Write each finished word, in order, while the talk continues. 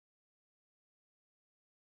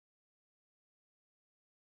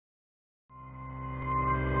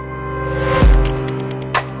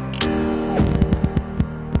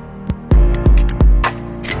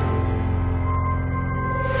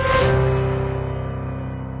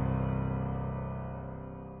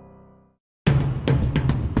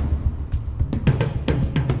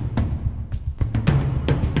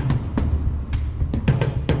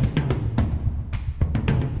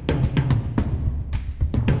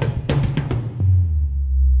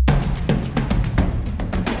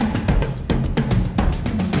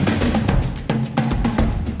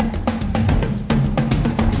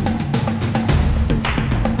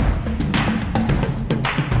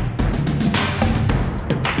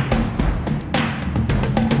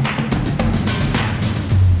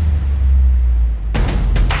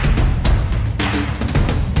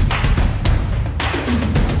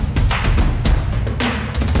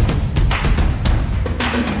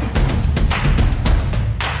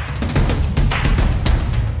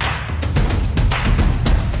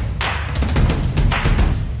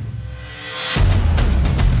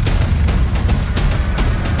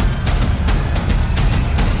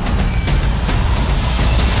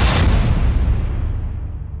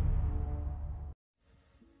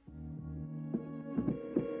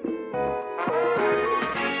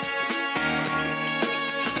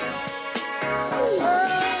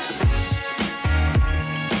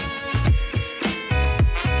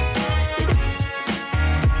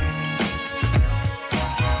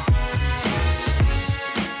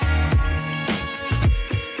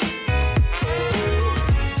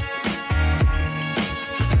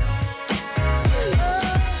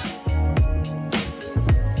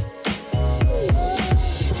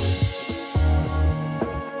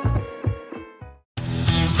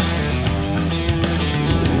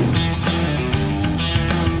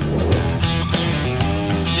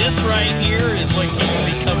This right here is what keeps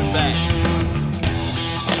me coming back.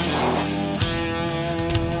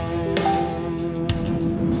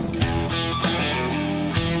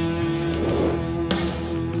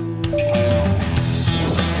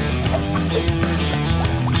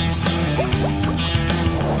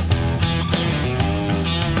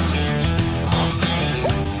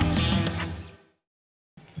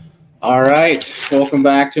 All right, welcome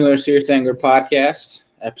back to another Serious Angler podcast,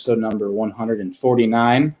 episode number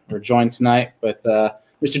 149. We're joined tonight with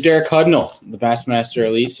Mr. Derek Hudnall, the Bassmaster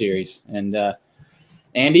Elite Series. And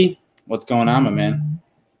Andy, what's going on, my man?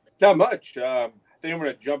 Not much. I think I'm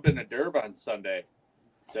going to jump into Bourbon Sunday.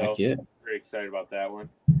 So yeah. Very excited about that one.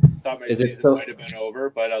 Thought my Is it season might have been over,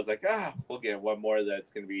 but I was like, we'll get one more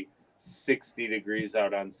that's going to be 60 degrees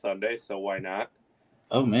out on Sunday, so why not?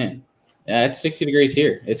 Oh, man. Yeah, it's 60 degrees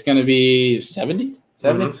here. It's going to be 70?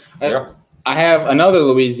 70? Mm-hmm. Yeah. I have another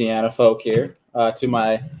Louisiana folk here to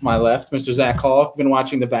my left, Mr. Zach Hall. I've been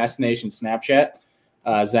watching the Bass Nation Snapchat.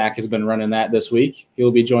 Zach has been running that this week.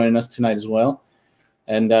 He'll be joining us tonight as well.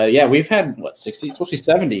 And, we've had, 60? It's supposed to be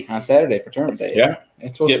 70 on Saturday for tournament day. Yeah.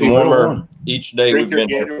 It's getting warmer each day we've been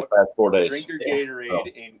here for the past 4 days. Drink your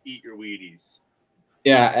Gatorade and eat your Wheaties.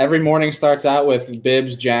 Yeah, every morning starts out with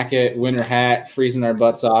bibs, jacket, winter hat, freezing our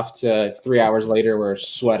butts off to 3 hours later we're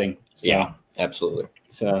sweating. So yeah, absolutely.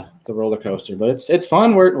 It's a roller coaster, but it's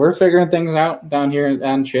fun. We're figuring things out down here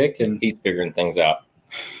on Chick, and he's figuring things out.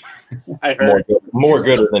 I heard more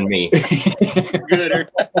gooder than me. Gooder.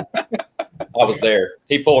 I was there.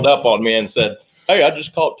 He pulled up on me and said, "Hey, I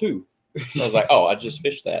just caught 2." I was like, "Oh, I just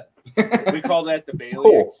fished that." We call that the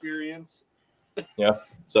Bailey experience. Yeah.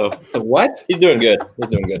 So the what? He's doing good. He's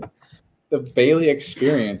doing good. The Bailey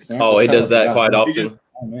experience. Oh, he does that quite often.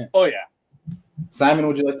 Oh yeah. Simon,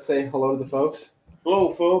 would you like to say hello to the folks?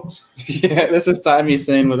 Hello, folks. Yeah, this is Simon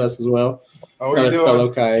saying with us as well. How are you doing?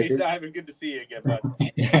 Fellow kayaker. Hey, Simon, good to see you again, bud.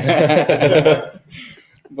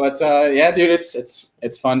 But yeah, dude,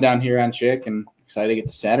 it's fun down here on Chick, and excited to get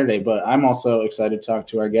to Saturday. But I'm also excited to talk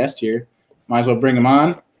to our guest here. Might as well bring him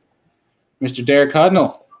on, Mr. Derek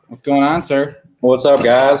Hudnall. What's going on, sir? What's up,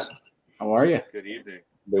 guys? How are you? Good evening.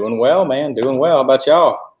 Doing well, man. Doing well. How about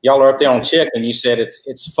y'all? Y'all are up there on Chick, and you said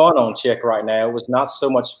it's fun on Chick right now. It was not so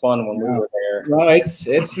much fun when we were there. No,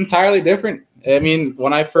 it's entirely different. I mean,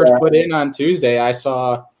 when I first put in on Tuesday, I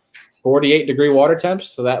saw 48-degree water temps,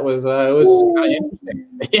 so that was kind of interesting.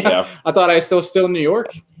 Yeah, I thought I was still in New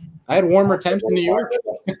York. I had warmer temps in New York.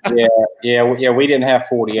 yeah. We didn't have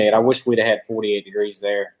 48. I wish we'd have had 48 degrees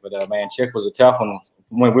there, but man, Chick was a tough one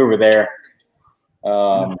when we were there.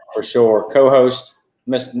 For sure. Co-host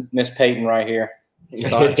Miss Peyton right here.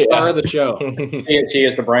 Star of the show. She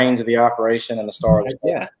is the brains of the operation and the star of the show.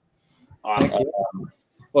 Yeah. Awesome.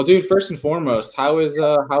 Well, dude, first and foremost, how's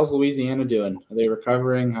Louisiana doing? Are they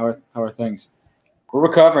recovering? How are things? We're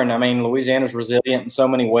recovering. I mean, Louisiana's resilient in so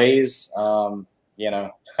many ways. I've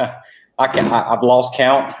lost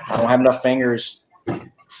count. I don't have enough fingers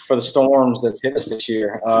for the storms that's hit us this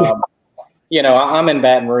year. I'm in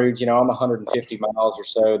Baton Rouge. I'm 150 miles or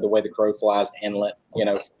so the way the crow flies inlet.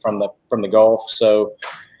 From the Gulf. So,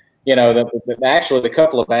 actually the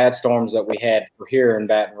couple of bad storms that we had for here in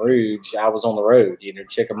Baton Rouge, I was on the road.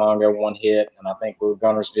 Chickamauga one hit, and I think we were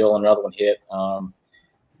Gunnersville another one hit. But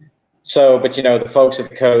the folks at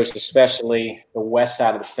the coast, especially the west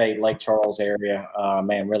side of the state, Lake Charles area,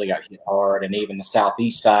 man, really got hit hard, and even the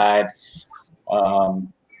southeast side.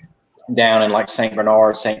 Down in like St.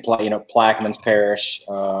 Bernard, Plaquemines Parish,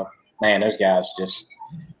 man, those guys just,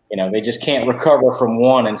 they just can't recover from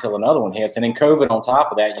one until another one hits. And then COVID on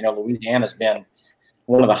top of that, Louisiana's been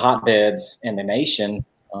one of the hotbeds in the nation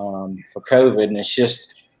for COVID. And it's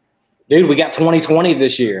just, dude, we got 2020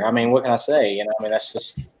 this year. I mean, what can I say? That's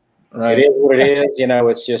just, right. It is what it is.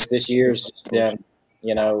 It's just, this year's just been,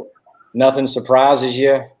 nothing surprises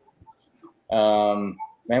you.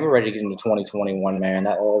 Man, we're ready to get into 2021, man.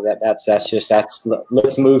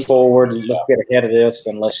 Let's move forward. Let's get ahead of this,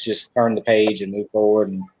 and let's just turn the page and move forward.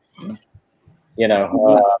 And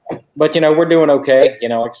but we're doing okay.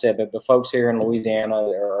 Like I said, the folks here in Louisiana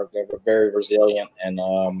are very resilient, and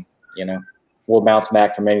we'll bounce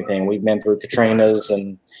back from anything. We've been through Katrinas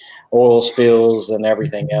and oil spills and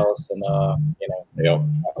everything else, and a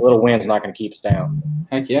little wind's not going to keep us down.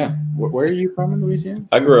 Heck yeah. Where are you from in Louisiana?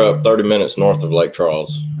 I grew up 30 minutes north of Lake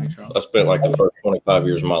Charles. I spent like the first 25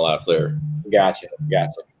 years of my life there. Gotcha.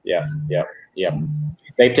 Yeah.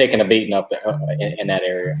 They've taken a beating up there in that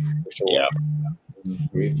area for sure. Yeah.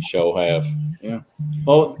 We sure have. Yeah.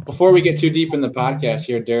 Well, before we get too deep in the podcast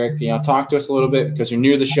here, Derek, talk to us a little bit because you're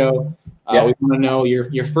new to the show. Yeah. We want to know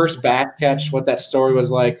your first bass catch, what that story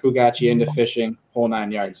was like, who got you into fishing, whole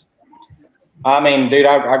 9 yards. I mean, dude,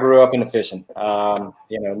 I grew up into fishing.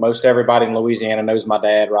 Most everybody in Louisiana knows my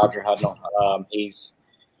dad, Roger Hudnall. He's,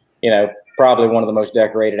 probably one of the most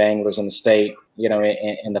decorated anglers in the state,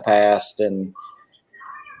 in the past. And,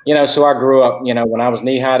 so I grew up, when I was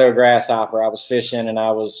knee high to a grasshopper, I was fishing and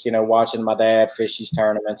I was, watching my dad fish these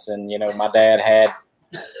tournaments. And, my dad had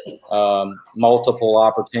multiple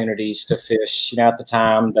opportunities to fish, at the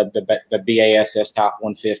time, the BASS top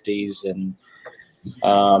 150s and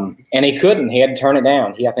he couldn't. He had to turn it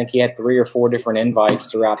down. I think he had 3 or 4 different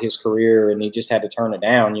invites throughout his career, and he just had to turn it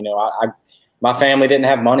down. My family didn't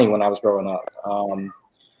have money when I was growing up,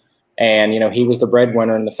 and he was the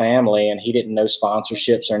breadwinner in the family, and he didn't know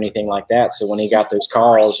sponsorships or anything like that. So when he got those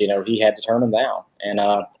calls, he had to turn them down.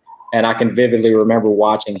 And I can vividly remember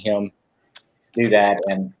watching him do that,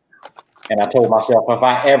 and I told myself, if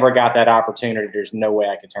I ever got that opportunity, there's no way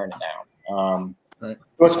I could turn it down. Right.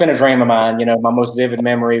 So it's been a dream of mine. My most vivid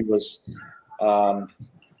memory was, it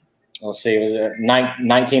was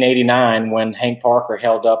 1989 when Hank Parker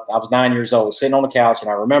held up. I was 9 years old, sitting on the couch, and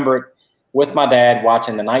I remember it with my dad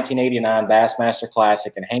watching the 1989 Bassmaster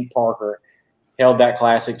Classic, and Hank Parker held that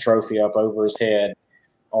classic trophy up over his head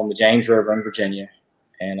on the James River in Virginia.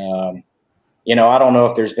 And, I don't know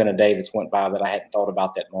if there's been a day that's went by that I hadn't thought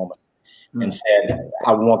about that moment and said,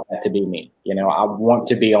 I want that to be me. I want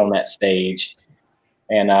to be on that stage.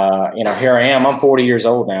 And, here I am. I'm 40 years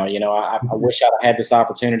old now. I wish I'd had this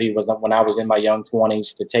opportunity when I was in my young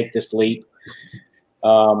 20s to take this leap,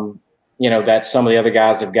 that some of the other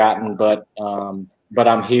guys have gotten. But I'm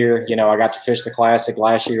here. I got to fish the Classic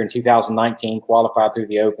last year in 2019, qualified through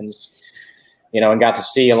the Opens, and got to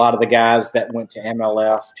see a lot of the guys that went to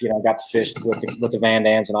MLF. Got to fish with the Van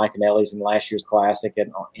Dams and Iconellis in last year's Classic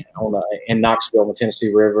in Knoxville on the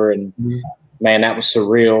Tennessee River. And, man, that was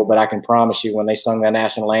surreal, but I can promise you when they sung that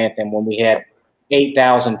national anthem, when we had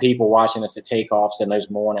 8,000 people watching us at takeoffs in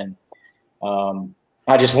those morning,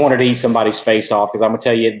 I just wanted to eat somebody's face off because I'm going to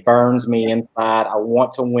tell you, it burns me inside. I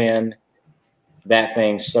want to win that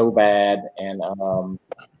thing so bad. And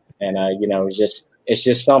it's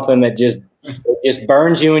just something that just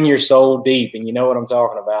burns you in your soul deep. And you know what I'm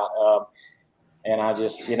talking about. And I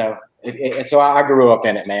just, so I grew up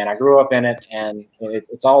in it, man. I grew up in it, and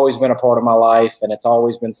it's always been a part of my life, and it's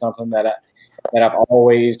always been something that I've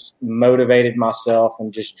always motivated myself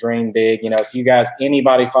and just dreamed big. If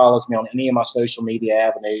anybody follows me on any of my social media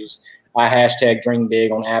avenues, I hashtag dream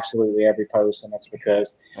big on absolutely every post, and that's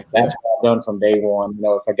because that's what I've done from day one.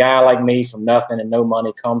 If a guy like me from nothing and no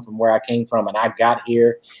money come from where I came from and I got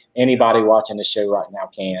here, anybody watching the show right now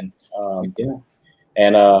can.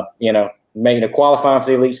 Qualifying for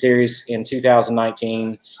the Elite Series in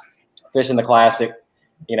 2019, fishing the Classic,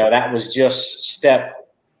 that was just step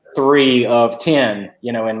 3 of 10,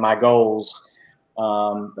 in my goals.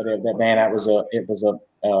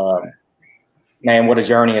 Man, what a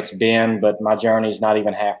journey it's been, but my journey's not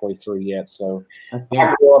even halfway through yet. So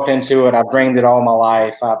I grew up into it. I've dreamed it all my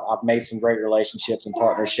life. I've made some great relationships and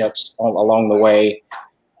partnerships along the way.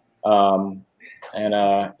 Man,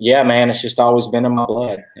 it's just always been in my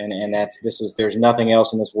blood. And there's nothing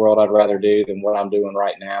else in this world I'd rather do than what I'm doing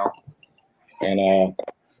right now. And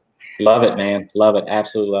love it, man. Love it.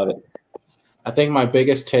 Absolutely love it. I think my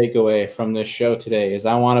biggest takeaway from this show today is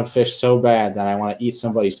I want to fish so bad that I want to eat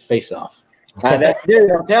somebody's face off.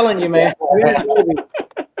 Dude, I'm telling you, man. And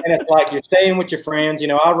it's like you're staying with your friends.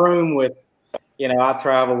 I room with, I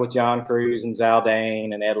travel with John Cruz and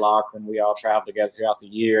Zaldane and Ed Lockman. We all travel together throughout the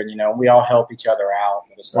year, and, we all help each other out.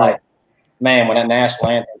 But it's like, man, when that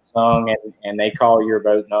national anthem sung and they call your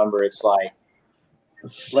boat number, it's like,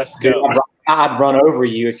 let's go. Dude, I'd run over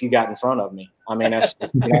you if you got in front of me. I mean, that's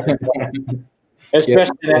just,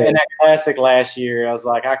 especially in that Classic last year. I was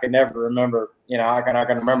like, I could never remember. I can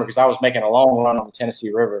remember because I was making a long run on the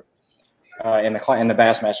Tennessee River in the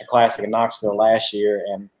Bassmaster Classic in Knoxville last year,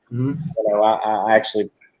 and I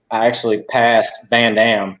actually passed Van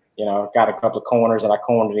Dam. Got a couple of corners, and I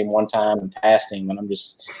cornered him one time and passed him, and I'm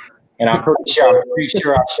just. And I'm pretty sure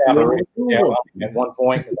I shot a ring at one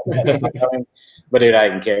point, but dude, I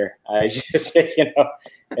didn't care. I just, it's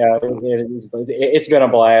been a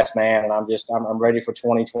blast, man. And I'm ready for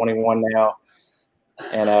 2021 now.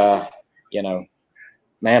 And,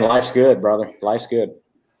 man, life's good, brother. Life's good.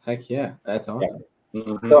 Heck yeah. That's awesome. Yeah.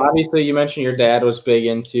 Mm-hmm. So obviously you mentioned your dad was big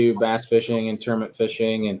into bass fishing and tournament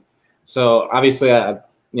fishing. And so obviously, that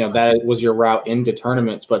was your route into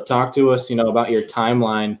tournaments, but talk to us, about your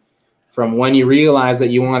timeline from when you realized that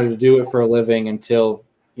you wanted to do it for a living until,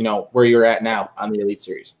 where you're at now on the Elite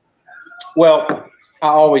Series. Well, I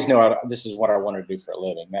always knew this is what I wanted to do for a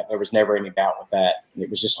living. There was never any doubt with that. It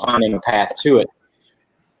was just finding a path to it.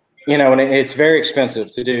 You know, and it's very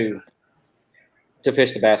expensive to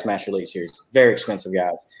fish the Bassmaster Elite Series. Very expensive,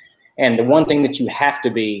 guys. And the one thing that you have to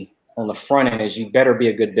be on the front end is you better be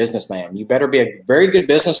a good businessman. You better be a very good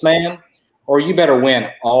businessman, or you better win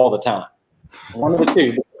all the time. One of the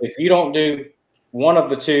two. If you don't do one of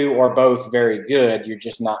the two or both very good, you're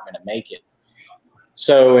just not going to make it.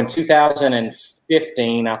 So in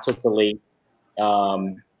 2015, I took the leap,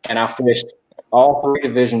 and I fished all 3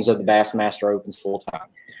 divisions of the Bassmaster Opens full time.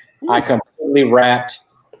 I completely wrapped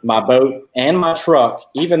my boat and my truck,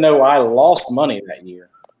 even though I lost money that year.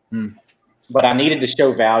 But I needed to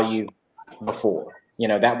show value before. You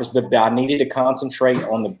know, that was I needed to concentrate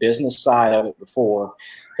on the business side of it before,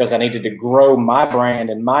 because I needed to grow my brand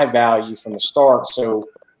and my value from the start. So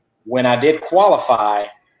when I did qualify,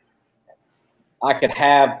 I could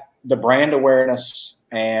have the brand awareness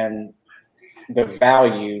and the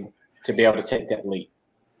value to be able to take that leap.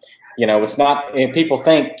 You know, it's not, and people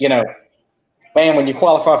think, you know, man, when you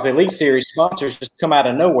qualify for the Elite Series, sponsors just come out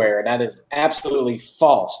of nowhere. And that is absolutely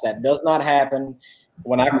false. That does not happen.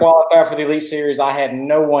 When I qualified for the Elite Series, I had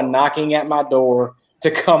no one knocking at my door to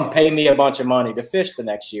come pay me a bunch of money to fish the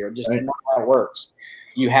next year. Just not how it works.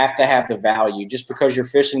 You have to have the value. Just because you're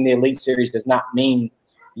fishing the Elite Series does not mean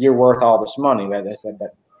you're worth all this money.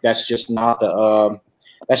 That's just not the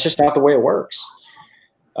way it works.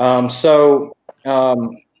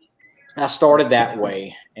 I started that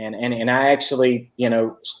way, and I actually, you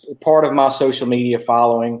know, part of my social media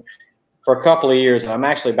following for a couple of years, and I'm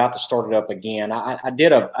actually about to start it up again. I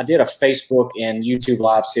did a Facebook and YouTube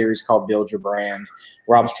live series called Build Your Brand,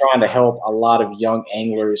 where I was trying to help a lot of young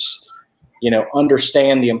anglers, you know,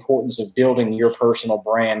 understand the importance of building your personal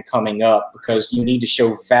brand coming up, because you need to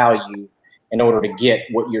show value in order to get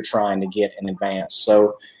what you're trying to get in advance.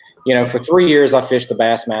 So, you know, for 3 years, I fished the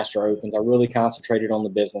Bassmaster Opens. I really concentrated on the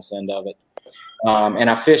business end of it. And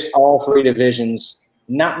I fished all 3 divisions.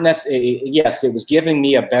 Not necessarily, yes, it was giving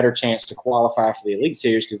me a better chance to qualify for the Elite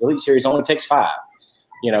Series, because the Elite Series only takes 5.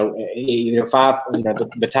 You know,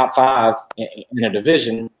 the top 5 in a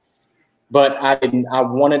division. But I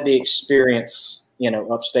wanted the experience, you know,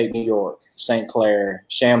 upstate New York, St. Clair,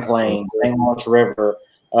 Champlain, St. Lawrence River,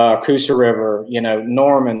 Coosa River, you know,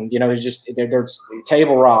 Norman, you know, there's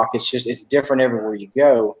Table Rock. It's different everywhere you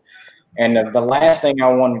go. And the last thing I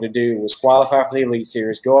wanted to do was qualify for the Elite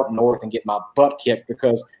Series, go up north and get my butt kicked,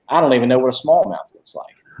 because I don't even know what a smallmouth looks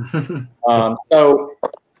like. So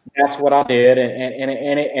that's what I did,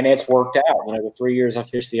 and it's worked out. You know, the 3 years I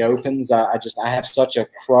fished the Opens, I have such a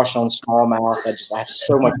crush on smallmouth. I have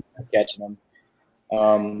so much fun catching them.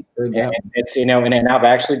 And it's, you know, and I've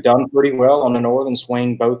actually done pretty well on the Northern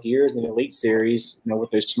Swing both years in the Elite Series, you know,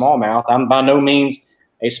 with those smallmouth. I'm by no means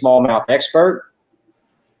a smallmouth expert,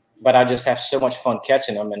 but I just have so much fun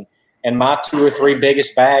catching them. And my 2 or 3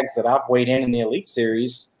 biggest bags that I've weighed in the Elite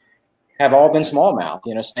Series have all been smallmouth.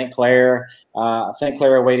 You know, St. Clair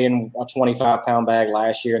weighed in a 25-pound bag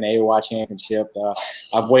last year in the AOY Championship.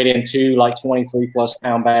 I've weighed in 2 like 23+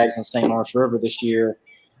 pound bags in St. Lawrence River this year.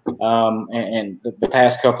 And the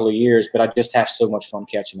past couple of years, but I just have so much fun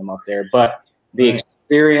catching them up there. But the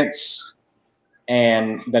experience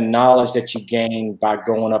and the knowledge that you gain by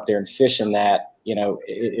going up there and fishing that, you know,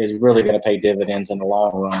 is really going to pay dividends in the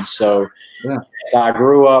long run. So, so I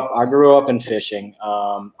grew up in fishing.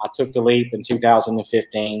 I took the leap in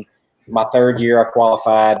 2015. My 3rd year, I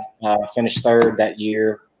qualified, finished 3rd that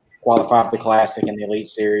year, qualified for the Classic and the Elite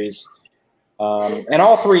Series. And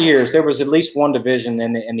all 3 years, there was at least one division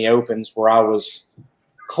in the Opens where I was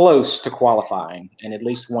close to qualifying, in at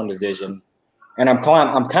least one division. And I'm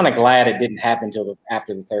kind of glad it didn't happen until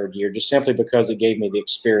after the 3rd year, just simply because it gave me the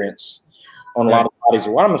experience on a lot of bodies.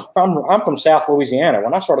 I'm from South Louisiana.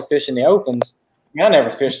 When I started fishing the Opens, I never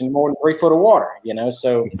fished in more than 3 foot of water, you know.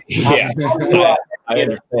 So I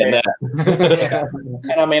understand that.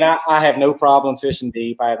 And I mean, I have no problem fishing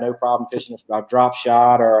deep. I have no problem fishing a drop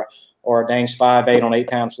shot or a dang spy bait on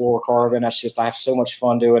 8-pound fluorocarbon. I have so much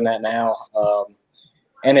fun doing that now.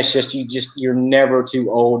 And it's just you're never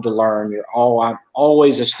too old to learn. I'm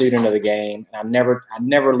always a student of the game. I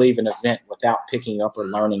never leave an event without picking up or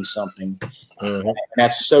learning something. And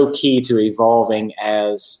that's so key to evolving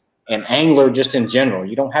as an angler, just in general.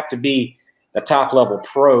 You don't have to be the top level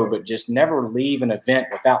pro, but just never leave an event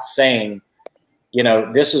without saying, you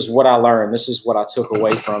know, this is what I learned. This is what I took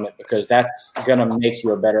away from it, because that's going to make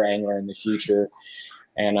you a better angler in the future.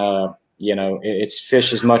 And, you know, it's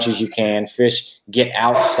fish as much as you can. Fish, get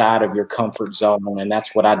outside of your comfort zone. And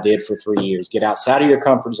that's what I did for 3 years. Get outside of your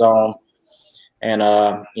comfort zone and,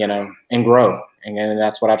 you know, and grow. And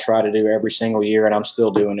that's what I try to do every single year, and I'm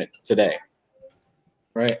still doing it today.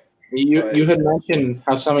 Right. You had mentioned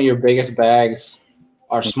how some of your biggest bags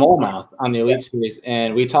are smallmouth on the Elite Series,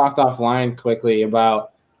 and we talked offline quickly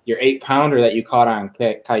about your 8-pounder that you caught on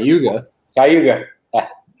Cayuga. Cayuga.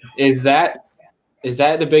 Is that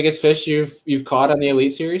the biggest fish you've caught on the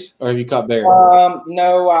Elite Series, or have you caught bigger?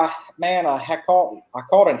 No, I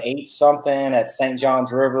caught an 8-something at St.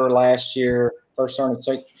 John's River last year, first tournament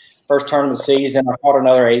season. I caught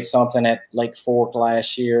another 8-something at Lake Fork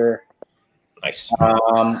last year. Nice.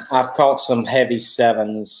 I've caught some heavy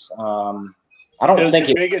 7s. I don't think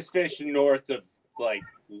the biggest fish north of like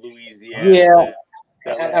Louisiana. Yeah,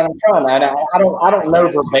 and I'm trying. I don't know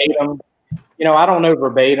verbatim. I don't know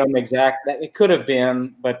verbatim exact. It could have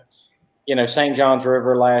been, but St. John's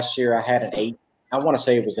River last year, I had an 8. I want to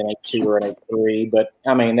say it was an 8.2 or an 8.3, but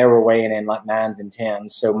I mean they were weighing in like 9s and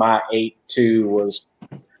 10s. So my 8.2 was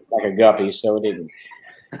like a guppy, so it didn't.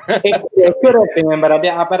 It could have been, but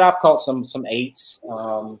I've caught some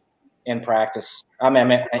 8s in practice. I mean,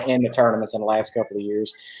 in the tournaments in the last couple of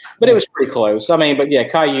years, but it was pretty close. I mean, but yeah,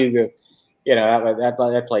 Cayuga,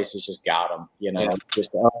 that place has just got them.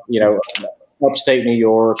 Just upstate New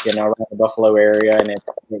York, around the Buffalo area, and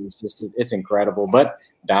it's incredible. But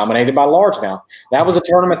dominated by largemouth. That was a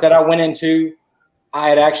tournament that I went into. I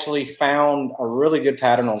had actually found a really good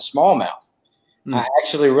pattern on smallmouth. I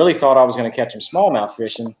actually really thought I was going to catch some smallmouth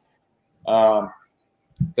fishing.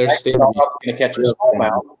 They're still going to catch a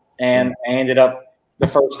smallmouth, and I ended up the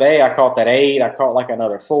first day I caught that 8. I caught like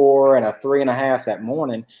another 4 and a 3.5 that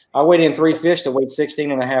morning. I weighed in 3 fish that weighed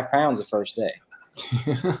 16.5 pounds the first day.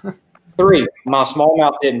 3. My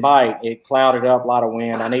smallmouth didn't bite. It clouded up, a lot of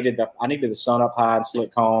wind. I needed the sun up high and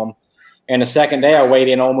slick calm. And the second day I weighed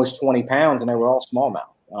in almost 20 pounds, and they were all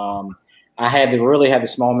smallmouth. I had to really have the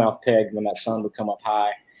smallmouth pegged when that sun would come up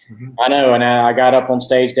high. I know, and I got up on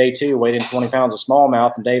stage day 2, weighed in 20 pounds of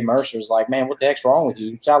smallmouth, and Dave Mercer was like, "Man, what the heck's wrong with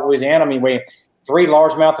you? South Louisiana, I mean, weighed 3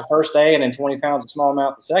 largemouth the first day, and then 20 pounds of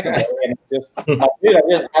smallmouth the second day." And it's just, like,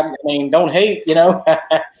 dude, I mean, don't hate,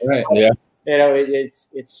 Right? Yeah.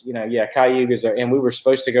 Cayugas are, and we were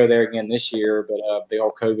supposed to go there again this year, but the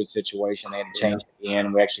old COVID situation, they had to change it again,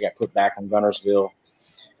 and we actually got put back on Guntersville.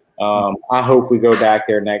 I hope we go back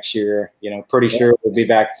there next year. Pretty sure we'll be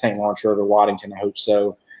back at St. Lawrence River, Waddington. I hope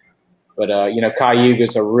so. But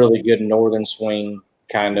Cayuga's a really good northern swing,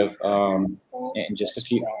 kind of. In just a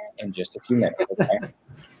few minutes. Okay.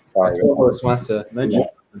 Sorry. Wants to mention.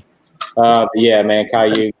 Yeah, man,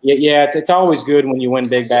 Cayuga. Yeah, it's always good when you win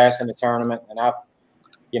big bass in a tournament, and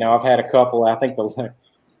I've had a couple. I think the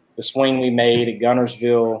swing we made at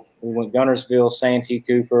Guntersville, we went Guntersville, Santee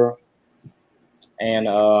Cooper,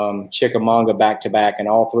 and Chickamauga back to back. In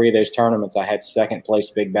all 3 of those tournaments, I had second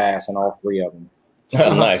place big bass in all 3 of them.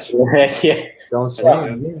 Oh, nice. Yeah. Don't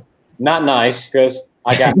swing. Not nice because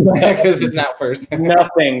I got because it's not first.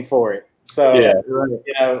 nothing for it. So Yeah.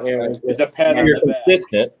 It's a pat on You're the back.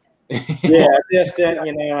 consistent. Yeah, distant,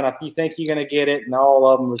 and you think you're gonna get it, and all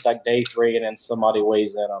of them was like day 3, and then somebody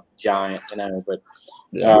weighs in a giant, But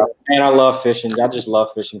man, I love fishing. I just love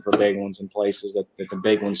fishing for big ones in places that the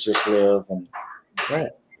big ones just live, and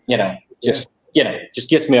just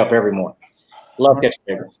gets me up every morning. Love catching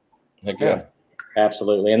big ones. Heck yeah.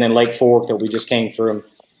 Absolutely. And then Lake Fork that we just came through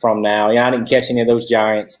from now. I didn't catch any of those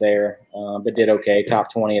giants there, but did okay.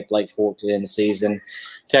 Top 20 at Lake Fork to end the season.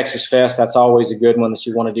 Texas Fest, that's always a good one that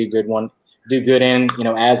you want to do good in,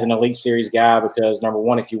 as an Elite Series guy, because number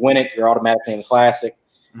one, if you win it, you're automatically in the Classic.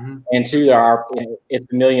 And 2, it's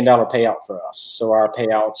 $1 million payout for us. So our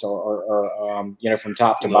payouts are from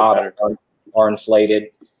top to bottom are inflated.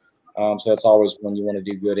 So that's always one you want to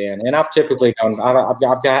do good in. And I've typically done.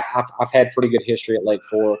 I've had pretty good history at Lake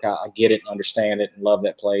Fork. I get it, and understand it, and love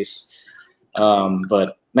that place.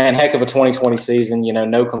 But man, heck of a 2020 season.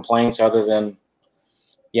 No complaints other than,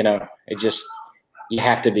 it just, you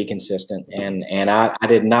have to be consistent. And I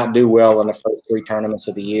did not do well in the first 3 tournaments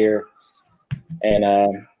of the year,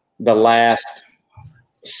 and the last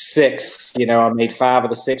 6, I made 5 of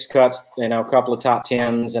the 6 cuts, a couple of top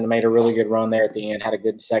 10s, and I made a really good run there at the end, had a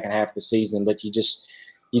good second half of the season. But you just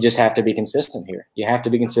have to be consistent here. You have to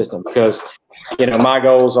be consistent because, my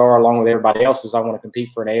goals are, along with everybody else's, I want to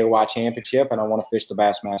compete for an AOY championship, and I want to fish the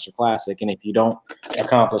Bassmaster Classic. And if you don't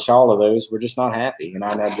accomplish all of those, we're just not happy. And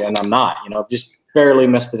I'm not, just barely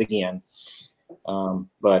missed it again.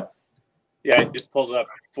 But yeah, I just pulled it up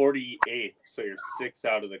 48th, so you're 6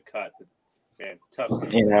 out of the cut. Man, tough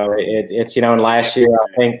season. It's and last year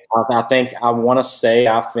I think I want to say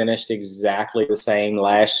I finished exactly the same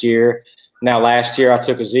last year. Now last year I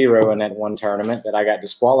took a 0 in that one tournament that I got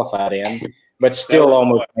disqualified in, but still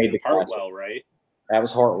almost made the Classic. Hartwell, right? That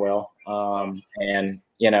was Hartwell. And,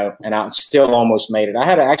 you know, and I still almost made it.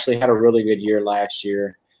 I actually had a really good year last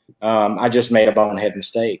year. I just made a bonehead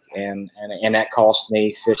mistake, and that cost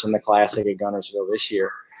me fishing the Classic at Guntersville this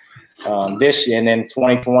year. And then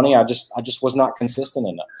 2020, I just was not consistent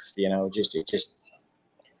enough. You know, it just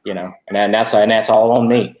you know, and that's all on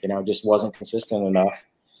me. You know, just wasn't consistent enough.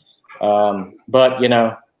 But you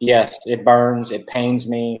know, yes, it burns, it pains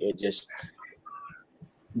me,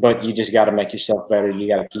 but you just got to make yourself better. You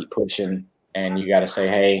got to keep pushing, and you got to say,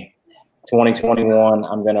 hey, 2021,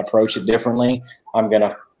 I'm going to approach it differently. I'm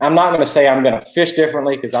not going to say I'm going to fish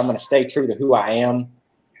differently, because I'm going to stay true to who I am.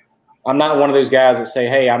 I'm not one of those guys that say,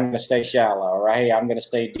 hey, I'm going to stay shallow, or hey, I'm going to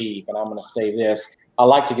stay deep, and I'm going to stay this. I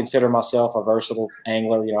like to consider myself a versatile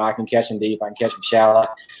angler. You know, I can catch them deep, I can catch them shallow,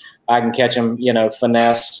 I can catch them, you know,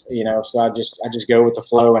 finesse, you know, so I just go with the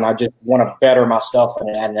flow, and I just want to better myself as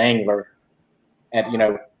an angler at, you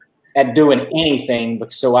know, at doing anything,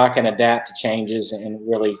 but so I can adapt to changes and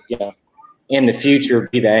really, you know, in the future,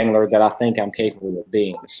 be the angler that I think I'm capable of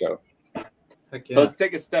being. So, So let's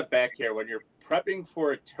take a step back here. When you're prepping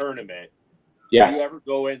for a tournament, yeah, do you ever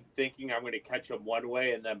go in thinking I'm going to catch them one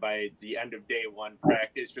way, and then by the end of day one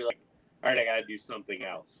practice, you're like, all right, I got to do something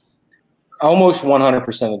else? Almost 100%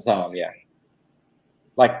 of the time, yeah.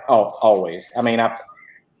 Like, always. I mean,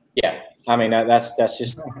 that's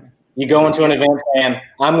just, you go into an event and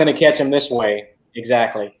I'm going to catch them this way,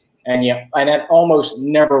 exactly, and that almost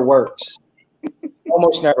never works.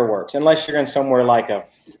 Almost never works unless you're in somewhere like a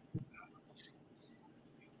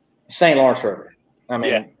St. Lawrence River. I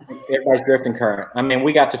mean, everybody's drifting current. I mean,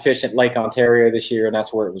 we got to fish at Lake Ontario this year, and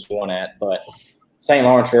that's where it was won at. But St.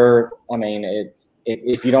 Lawrence River, I mean,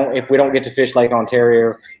 if we don't get to fish Lake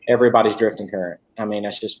Ontario, everybody's drifting current. I mean,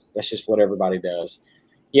 that's just what everybody does.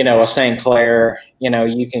 You know, a St. Clair, you know,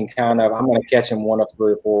 you can I'm going to catch them one of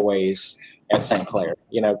 3 or 4 ways at St. Clair.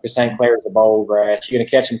 You know, because St. Clair is a bowl grass. You're going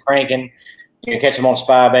to catch them cranking. You're going to catch them on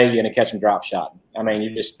spy bait. You're going to catch them drop shot. I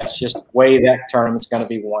mean, that's just the way that tournament's going to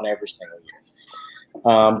be won every single year.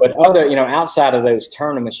 But other, you know, outside of those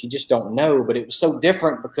tournaments, you just don't know. But it was so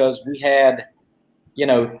different because we had, you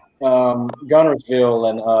know,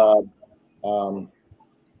 Guntersville and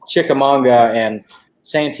Chickamauga and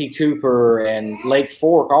Santee Cooper and Lake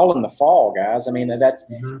Fork all in the fall, guys. I mean, that's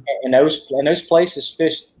and those places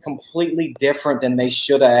fished completely different than they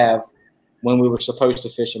should have when we were supposed to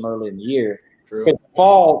fish them early in the year. Because the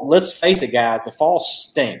fall, let's face it, guys, the fall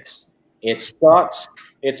stinks. It sucks.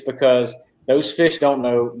 It's because those fish don't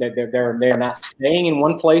know that they're not staying in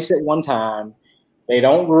one place at one time. They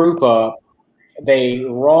don't group up. They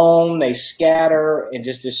roam, they scatter, and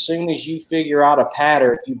just as soon as you figure out a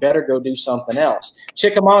pattern, you better go do something else.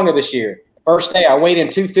 Chickamauga this year, first day, I weighed in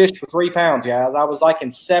 2 fish for 3 pounds, guys. I was like in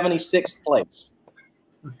 76th place.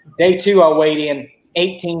 Day 2, I weighed in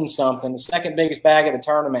 18-something, the second biggest bag of the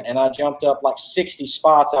tournament, and I jumped up like 60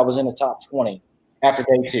 spots. I was in the top 20 after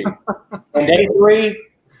day 2. And day 3,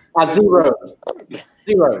 I zeroed,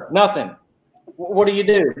 nothing. What do? You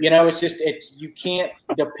know, you can't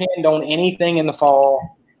depend on anything in the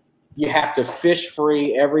fall. You have to fish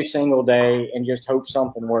free every single day and just hope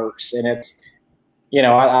something works. And it's, you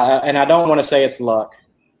know, I don't want to say it's luck,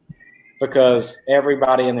 because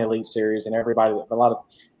everybody in the Elite Series and a lot of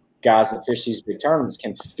guys that fish these big tournaments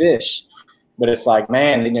can fish, but it's like,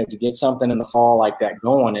 man, you know, to get something in the fall like that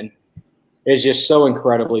going, and it's just so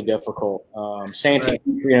incredibly difficult. Santee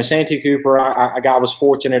Cooper, I was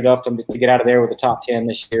fortunate enough to get out of there with the top 10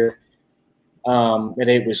 this year. But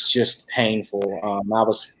it was just painful. I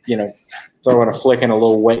was, you know, throwing a flick in a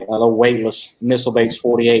little weightless Missile Baits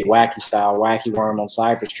 48 wacky worm on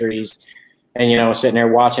cypress trees. And, you know, sitting there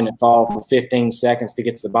watching it fall for 15 seconds to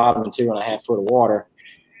get to the bottom in 2.5 foot of water.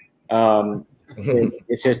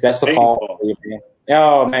 It's just, that's the fall.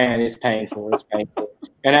 Oh man, it's painful. It's painful.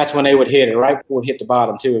 And that's when they would hit it, right before it hit the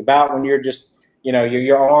bottom too. About when you're just, you know,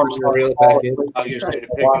 your arms are real back in.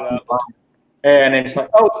 And then it's like,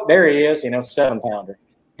 oh, there he is, you know, 7-pounder.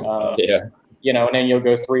 You know, and then you'll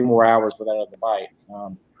go 3 more hours without a bite.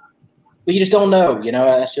 But you just don't know, you know.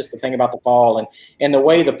 That's just the thing about the fall, and the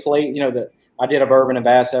way the play, you know, I did a Bourbon and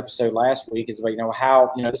Bass episode last week, is about, you know,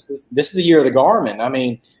 how, you know, this is the year of the Garmin. I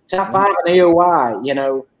mean, top 5 in AOI, you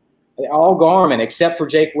know, all Garmin except for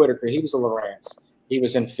Jake Whitaker. He was a Lawrence. He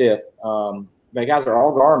was in 5th. The guys are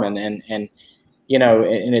all Garmin, and you know,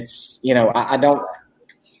 and it's, you know, I don't.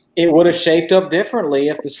 It would have shaped up differently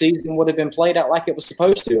if the season would have been played out like it was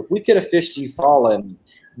supposed to. If we could have fished Eufaula, and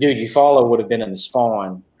dude, Eufaula would have been in the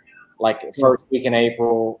spawn like first week in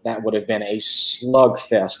April. That would have been a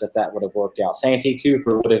slugfest if that would have worked out. Santee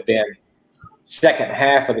Cooper would have been second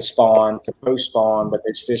half of the spawn to post spawn, but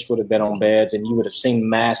those fish would have been on beds, and you would have seen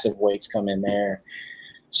massive weights come in there.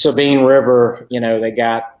 Sabine River, you know, they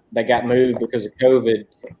got moved because of COVID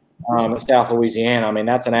in South Louisiana. I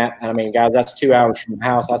mean, guys, that's 2 hours from the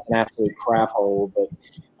house. That's an absolute crap hole. But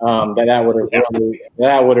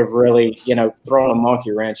that would have really, you know, thrown a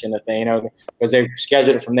monkey wrench in the thing, you know, because they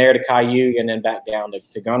scheduled it from there to Cayuga and then back down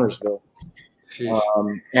to Guntersville.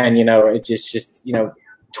 And you know, it's just you know,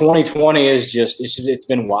 2020 is it's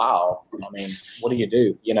been wild. I mean, what do you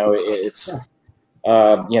do? You know, it's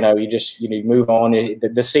you know, you move on.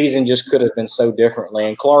 The season just could have been so differently.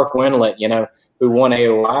 And Clark Winlet, you know, who won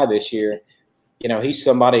AOI this year, you know, he's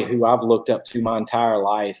somebody who I've looked up to my entire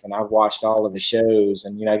life, and I've watched all of his shows,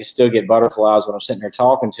 and you know, I can still get butterflies when I'm sitting here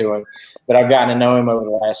talking to him. But I've gotten to know him over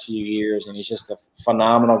the last few years, and he's just a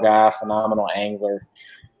phenomenal guy, phenomenal angler,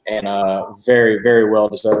 and very, very well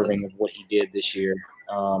deserving of what he did this year.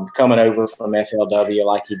 Coming over from FLW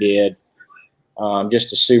like he did,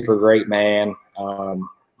 just a super great man,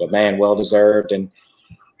 but man, well deserved. And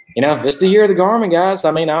you know, this is the year of the Garmin, guys.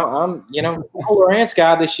 I mean, I'm you know, I'm a Lowrance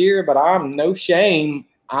guy this year, but I'm no shame.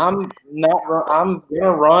 I'm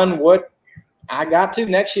gonna run what I got to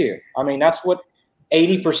next year. I mean, that's what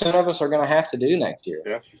 80% of us are gonna have to do next year.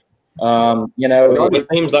 Yeah. You know, It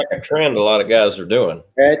seems like a trend a lot of guys are doing.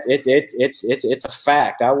 It's a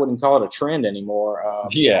fact. I wouldn't call it a trend anymore.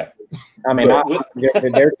 Yeah. I mean,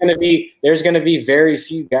 there's going to be very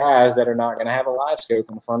few guys that are not going to have a live scope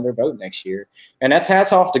in the front of their boat next year, and that's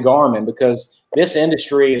hats off to Garmin, because this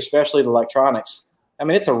industry, especially the electronics, I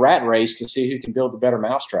mean, it's a rat race to see who can build the better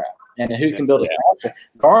mousetrap and who can build it faster.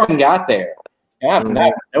 Garmin got there. I have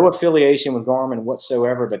no affiliation with Garmin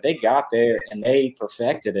whatsoever, but they got there and they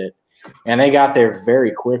perfected it, and they got there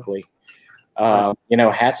very quickly. You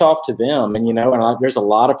know, hats off to them. And, you know, and there's a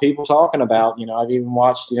lot of people talking about, you know, I've even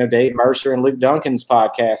watched, you know, Dave Mercer and Luke Duncan's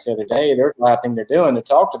podcast the other day. They're the thing they're doing. They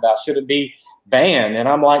talked about, should it be banned? And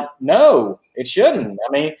I'm like, no, it shouldn't.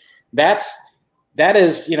 I mean, that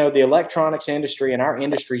is, you know, the electronics industry, and our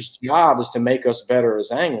industry's job is to make us better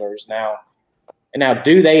as anglers. Now,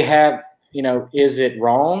 do they have, you know, is it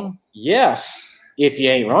wrong? Yes. If you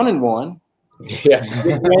ain't running one. Yeah. If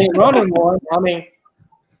you ain't running one, I mean,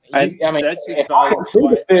 that speaks if I can see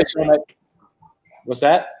the fish on it, what's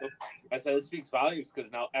that? I said it speaks volumes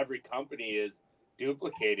because now every company is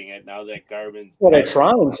duplicating it now that Garmin's. Well, they're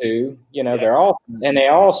trying to, you know, they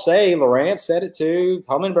all say, Lowrance said it too,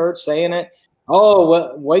 Hummingbird's saying it. Oh,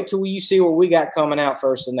 well, wait till you see what we got coming out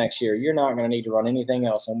first of next year. You're not going to need to run anything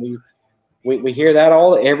else. And we hear that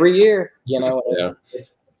every year, you know. Yeah.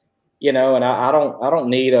 You know, and I don't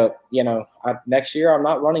need a, you know, next year I'm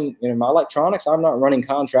not running, you know, my electronics. I'm not running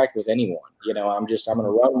contract with anyone. You know, I'm going to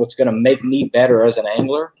run what's going to make me better as an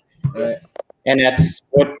angler. Right. And that's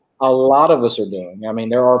what a lot of us are doing. I mean,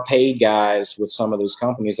 there are paid guys with some of those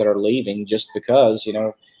companies that are leaving just because, you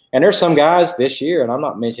know, and there's some guys this year, and I'm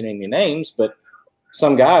not mentioning any names, but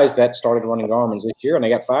some guys that started running Garmin's this year and they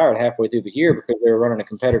got fired halfway through the year because they were running a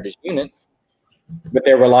competitor's unit. But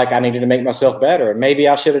they were like, I needed to make myself better. And maybe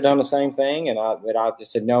I should have done the same thing. And I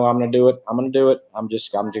just said, no, I'm going to do it. I'm going to do it. I'm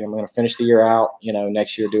going to finish the year out, you know,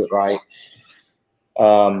 next year, do it right.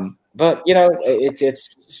 But, you know,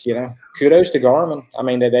 it's, you know, kudos to Garmin. I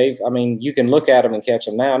mean, you can look at them and catch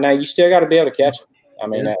them now. Now you still got to be able to catch them. I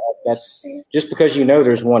mean, that's just because, you know,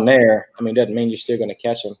 there's one there. I mean, doesn't mean you're still going to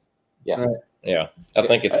catch them. Yes. Right. Yeah, I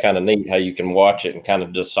think it's kind of neat how you can watch it and kind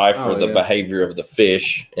of decipher the behavior of the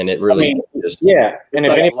fish, and it really just And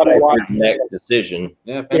if anybody watches the next decision,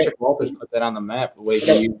 Patrick Walters put that on the map. The way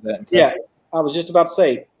he used that. I was just about to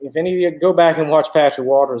say, if any of you go back and watch Patrick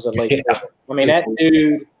Walters at Lake, I mean, that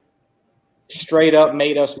dude straight up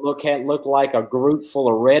made us look like a group full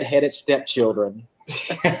of redheaded stepchildren.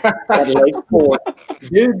 At Lake Fort.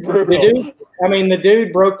 The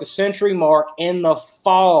dude broke the century mark in the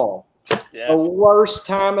fall. Yeah. The worst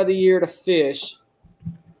time of the year to fish,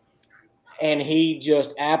 and he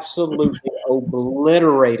just absolutely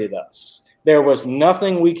obliterated us. There was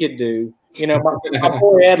nothing we could do. You know, my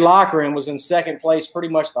poor Ed Lochran was in second place pretty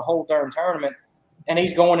much the whole darn tournament, and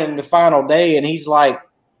he's going into the final day, and he's like,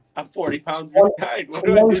 I'm 40 pounds behind. What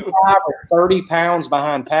do I do? 25 or 30 pounds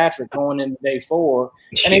behind Patrick going into day 4.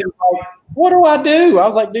 And he was like, what do I do? I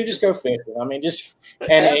was like, dude, just go fishing. I mean, just –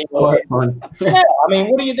 and yeah, I mean,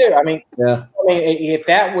 what do you do? I mean, if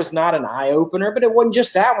that was not an eye-opener, but it wasn't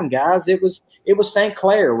just that one, guys. It was St.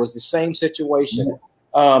 Clair was the same situation.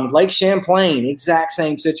 Lake Champlain, exact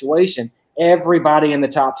same situation. Everybody in the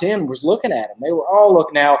top 10 was looking at him. They were all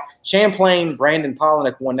looking out. Champlain, Brandon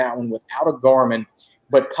Polinick won that one without a Garmin.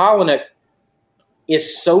 But Polinick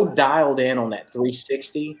is so dialed in on that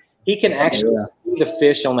 360 he can actually see the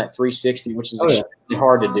fish on that 360, which is extremely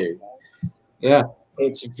hard to do. Yeah.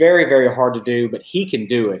 It's very, very hard to do, but he can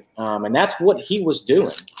do it. And that's what he was doing.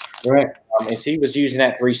 Right. Is he was using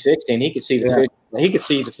that 360 and he could see the fish. He could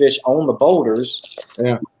see the fish on the boulders.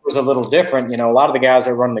 Yeah. It was a little different. You know, a lot of the guys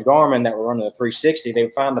that run the Garmin that were running the 360, they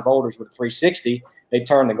would find the boulders with the 360. They'd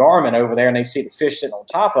turn the Garmin over there and they'd see the fish sitting on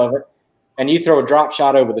top of it. And you throw a drop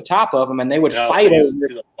shot over the top of them and they would fight over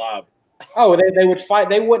it. Oh, they would fight.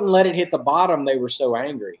 They wouldn't let it hit the bottom. They were so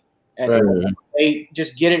angry. And they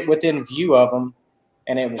just get it within view of them.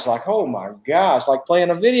 And it was like, oh my gosh, like playing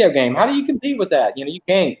a video game. How do you compete with that? You know, you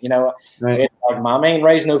can't. You know, it's like Mama ain't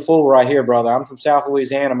raised no fool right here, brother. I'm from South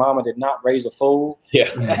Louisiana. Mama did not raise a fool. Yeah.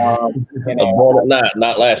 You know, born at night,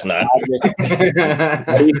 not last night.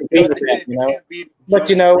 But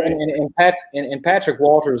you know, and Patrick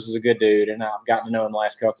Walters is a good dude, and I've gotten to know him the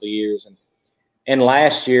last couple of years. And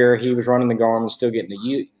last year he was running the Garmin, still getting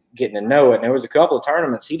to know it. And there was a couple of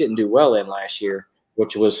tournaments he didn't do well in last year,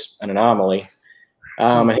 which was an anomaly.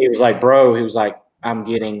 And he was like, bro, he was like, I'm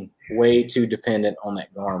getting way too dependent on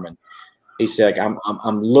that Garmin. He said, like,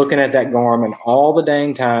 I'm looking at that Garmin all the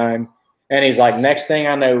dang time. And he's like, next thing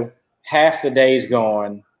I know, half the day's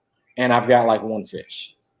gone and I've got like one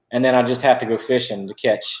fish. And then I just have to go fishing to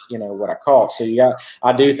catch, you know, what I caught. So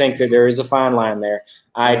I do think that there is a fine line there.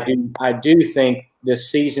 I do think this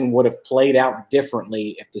season would have played out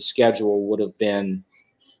differently if the schedule would have been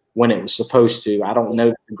when it was supposed to. I don't know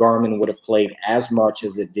if the Garmin would have played as much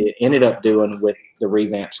as it ended up doing with the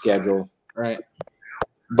revamped schedule. Right.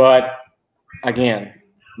 But again,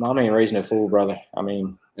 Mom ain't raising no fool, brother. I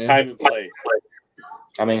mean, time and place.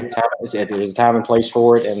 I mean, there's a time and place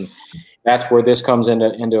for it, and that's where this comes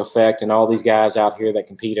into effect. And all these guys out here that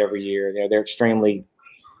compete every year, they're extremely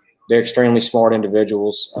smart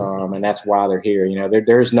individuals, and that's why they're here. You know,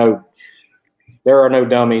 there are no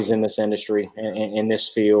dummies in this industry, in this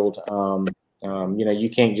field. You know, you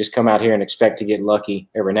can't just come out here and expect to get lucky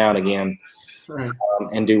every now and again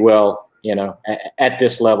and do well, you know, at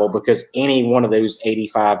this level, because any one of those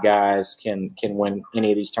 85 guys can win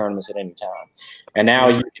any of these tournaments at any time. And now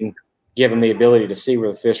you can give them the ability to see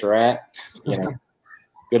where the fish are at. You know,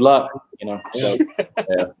 good luck, you know. So,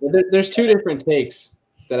 There's two different takes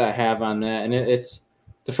that I have on that. And it's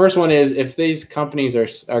the first one is, if these companies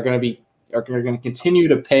are going to continue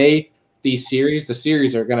to pay these series, the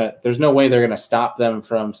series are going to, there's no way they're going to stop them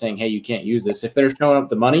from saying, hey, you can't use this. If they're showing up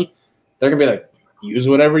the money, they're going to be like, use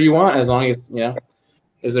whatever you want, as long as, you know,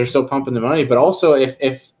 as they're still pumping the money. But also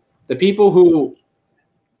if the people who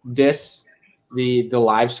diss the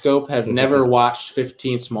live scope have never watched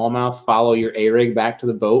 15 smallmouth follow your A-rig back to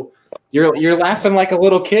the boat, you're laughing like a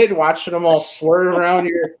little kid watching them all slur around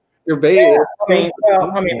your bait. Yeah, I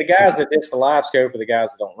mean, the guys that diss the live scope are the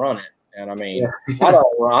guys that don't run it. And I mean, I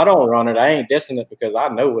don't run it. I ain't dissing it because I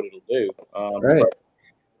know what it'll do. But,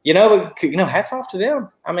 you know, hats off to them.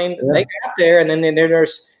 I mean, they got there, and then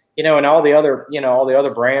there's, you know, and all the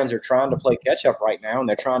other brands are trying to play catch up right now, and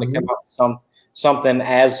they're trying to come up with something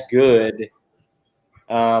as good.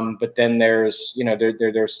 But then there's, you know,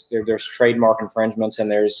 there's trademark infringements,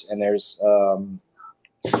 and there's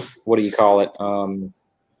what do you call it?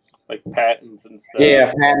 Like patents and stuff.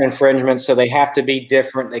 Yeah, patent infringements. So they have to be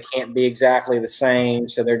different. They can't be exactly the same.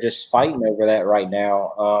 So they're just fighting over that right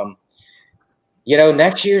now. You know,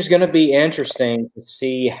 next year's going to be interesting to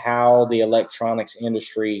see how the electronics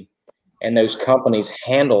industry and those companies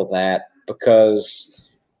handle that, because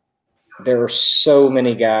there are so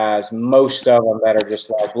many guys, most of them, that are just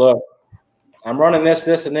like, look, I'm running this,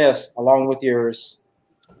 and this along with yours.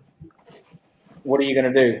 What are you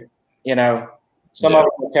going to do? You know, some of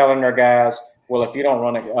them are telling their guys, well, if you don't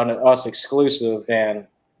run it on us exclusive, then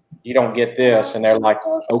you don't get this. And they're like,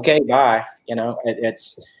 okay, bye. You know,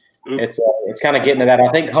 it's kind of getting to that.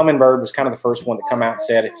 I think Humminbird was kind of the first one to come out and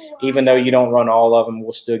said, even though you don't run all of them,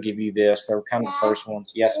 we'll still give you this. They were kind of the first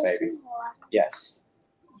ones. Yes, baby. Yes.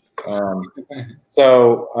 You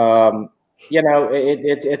know,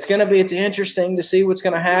 it's interesting to see what's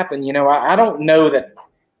going to happen. You know, I don't know that,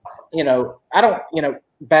 you know,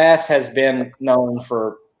 Bass has been known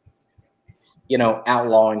for, you know,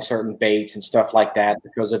 outlawing certain baits and stuff like that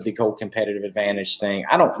because of the whole competitive advantage thing.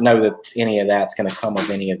 I don't know that any of that's going to come of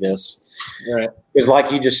any of this. Right. Because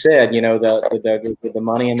like you just said, you know, the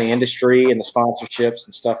money in the industry and the sponsorships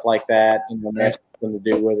and stuff like that, you know, that's something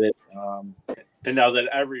to do with it. And now that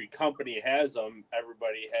every company has them,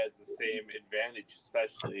 everybody has the same advantage,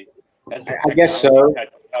 especially as I guess so.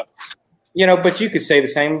 You know, but you could say the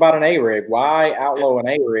same about an A-rig. Why outlaw an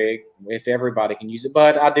A-rig if everybody can use it?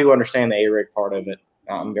 But I do understand the A-rig part of it.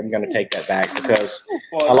 I'm going to take that back because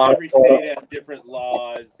well, a lot every of state has different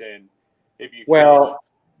laws, and if you well,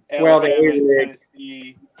 fish well, the Alabama and A-rig,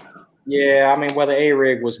 Tennessee, yeah, I mean, well, the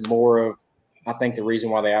A-rig was more of, I think the reason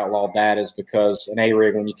why they outlawed that is because an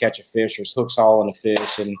A-rig, when you catch a fish, there's hooks all in the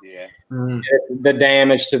fish, and yeah, the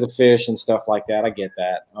damage to the fish and stuff like that. I get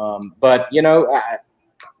that, but you know,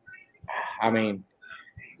 I mean.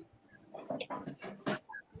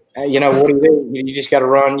 You know, what do you do? You just got to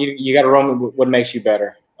run. You got to run what makes you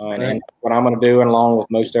better. And what I'm going to do, and along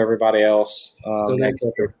with most everybody else, next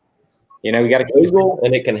year, you know, you got to Google,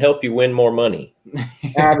 and it can help you win more money.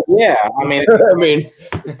 Yeah, I mean,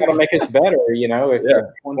 it's going to make us better. You know, if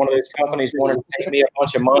one of those companies wanted to pay me a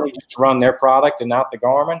bunch of money just to run their product and not the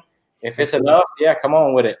Garmin, if it's enough, yeah, come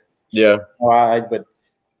on with it. Yeah. But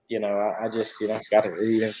you know, I just, you know, it's got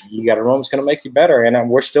to, you got to run. It's going to make you better, and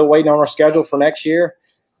we're still waiting on our schedule for next year.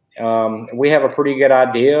 We have a pretty good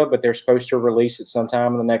idea, but they're supposed to release it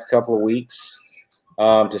sometime in the next couple of weeks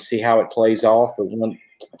to see how it plays off, but when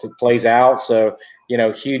it plays out. So, you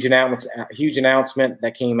know, huge announcement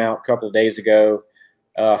that came out a couple of days ago.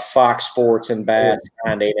 Fox Sports and Bass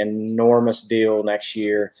signed an enormous deal next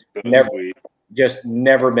year. Never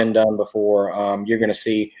been done before. You're going to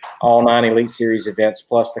see all 9 Elite Series events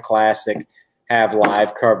plus the Classic have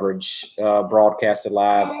live coverage broadcasted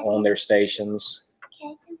live on their stations.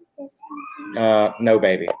 No,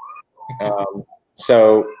 baby.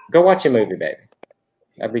 So go watch a movie, baby.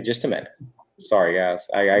 That'll be just a minute. Sorry, guys.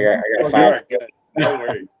 I got to find. No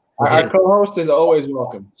worries. Our co-host is always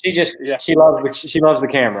welcome. She loves the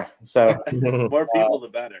camera. So more people, the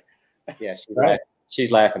better. Yeah,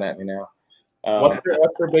 she's laughing at me now. What's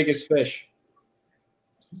her biggest fish?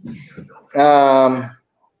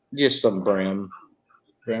 Just some brim,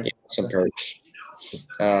 some perch.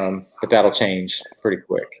 But that'll change pretty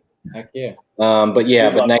quick. Heck yeah. But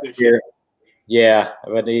next year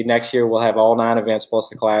we'll have all 9 events plus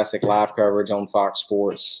the Classic live coverage on Fox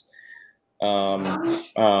Sports,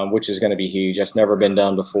 which is going to be huge. That's never been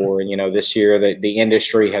done before. And, you know, this year the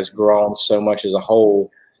industry has grown so much as a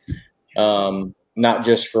whole, not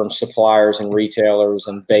just from suppliers and retailers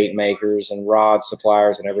and bait makers and rod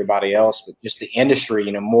suppliers and everybody else, but just the industry.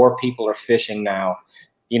 You know, more people are fishing now.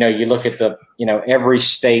 You know, you look at every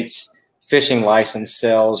state's fishing license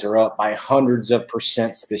sales are up by hundreds of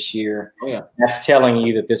 % this year. Oh, yeah. That's telling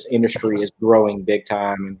you that this industry is growing big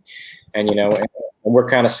time. And you know, and we're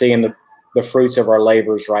kind of seeing the fruits of our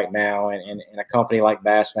labors right now. And a company like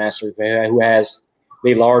Bassmaster, who has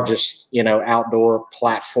the largest, you know, outdoor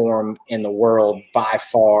platform in the world by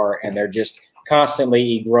far, and they're just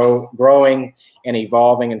constantly growing and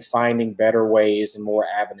evolving and finding better ways and more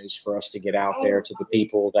avenues for us to get out there to the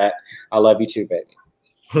people that I love you too, baby.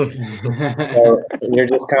 So they're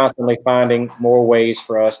just constantly finding more ways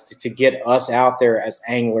for us to get us out there as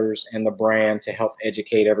anglers and the brand to help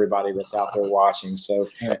educate everybody that's out there watching. So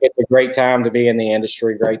it's a great time to be in the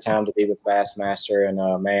industry, great time to be with Bassmaster,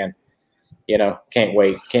 and man, you know, can't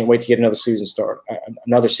wait to get another season started.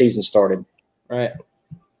 Right.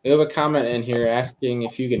 We have a comment in here asking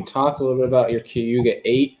if you can talk a little bit about your Cayuga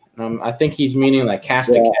 8. I think he's meaning like cast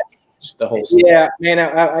a catch the whole season. Yeah, man.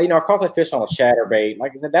 I caught that fish on a chatterbait.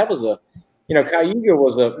 Like I said, that was Cayuga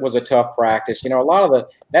was a tough practice. You know, a lot of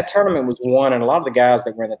that tournament was won, and a lot of the guys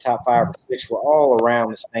that were in the top 5 or 6 were all around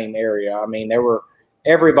the same area. I mean,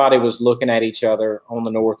 everybody was looking at each other on the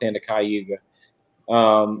north end of Cayuga.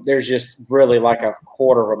 There's just really like a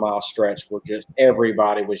quarter of a mile stretch where just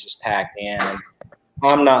everybody was just packed in. And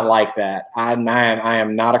I'm not like that. I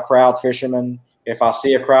am not a crowd fisherman. If I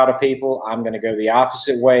see a crowd of people, I'm going to go the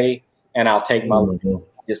opposite way, and I'll take my lead.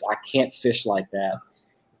 I can't fish like that.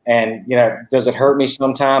 And, you know, does it hurt me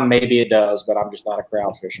sometime? Maybe it does, but I'm just not a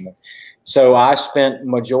crowd fisherman. So I spent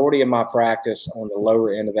majority of my practice on the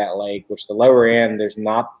lower end of that lake, which the lower end, there's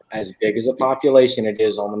not as big as a population it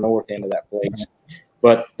is on the north end of that place.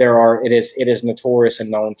 But it is notorious and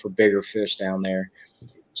known for bigger fish down there.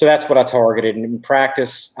 So that's what I targeted. And in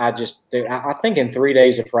practice, I think in 3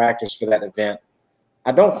 days of practice for that event,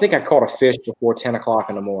 I don't think I caught a fish before 10 o'clock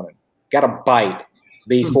in the morning. Got a bite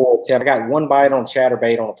before 10. I got one bite on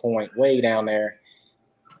chatterbait on a point way down there.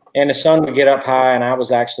 And the sun would get up high, and I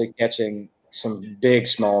was actually catching some big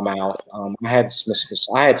smallmouth. I had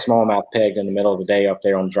smallmouth pegged in the middle of the day up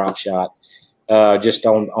there on drop shot, just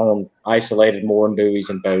on isolated mooring buoys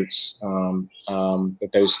and boats.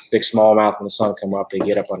 But those big smallmouth, when the sun come up, they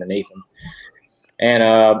get up underneath them.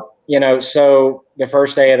 And you know, so the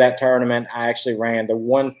first day of that tournament, I actually ran the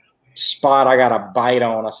one spot I got a bite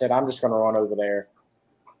on. I said, I'm just going to run over there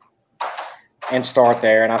and start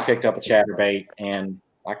there. And I picked up a chatterbait, and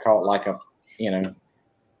I caught like a, you know,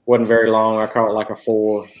 Wasn't very long. I caught like a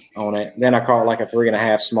 4 on it. Then I caught like a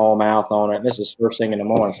 3.5 smallmouth on it. This is first thing in the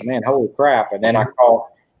morning. So, man, holy crap! And then I caught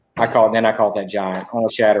that giant on a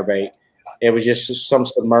chatterbait. It was just some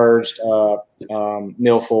submerged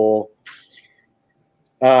milfoil.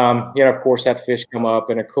 Of course, that fish come up.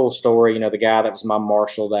 And a cool story, the guy that was my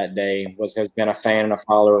marshal that day has been a fan and a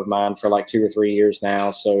follower of mine for like 2 or 3 years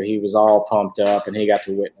now. So he was all pumped up, and he got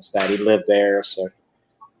to witness that. He lived there, so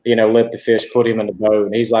lit the fish, put him in the boat,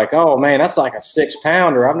 and he's like, "Oh man, that's like a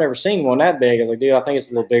 6-pounder. I've never seen one that big." I was like, "Dude, I think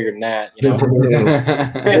it's a little bigger than that." He was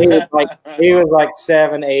like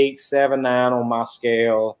 7.8, 7.9 on my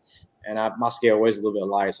scale, and my scale weighs a little bit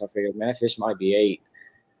light, so I figured, man, that fish might be 8.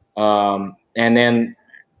 And then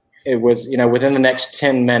it was, within the next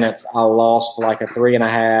 10 minutes, I lost like a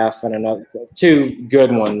 3.5 and another 2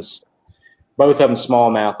 good ones, both of them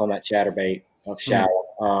smallmouth on that chatterbait of shallow.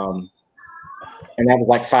 And that was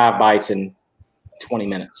like 5 bites in 20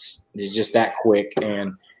 minutes. It's just that quick.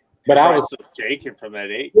 But I was shaking from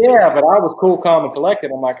that 8. Yeah, but I was cool, calm, and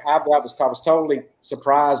collected. I'm like, I was totally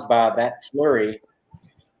surprised by that flurry.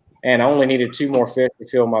 And I only needed 2 more fish to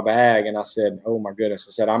fill my bag. And I said, oh my goodness.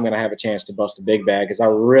 I said, I'm going to have a chance to bust a big bag, because I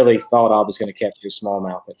really thought I was going to catch a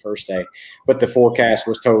smallmouth that first day. But the forecast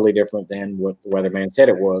was totally different than what the weatherman said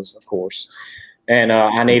it was, of course. And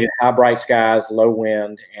I needed high, bright skies, low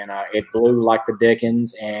wind, and it blew like the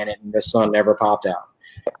dickens, and the sun never popped out.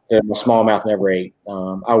 The smallmouth never ate.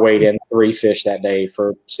 I weighed in 3 fish that day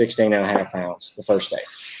for 16.5 pounds the first day.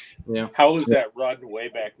 Yeah. How was that run way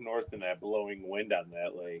back north in that blowing wind on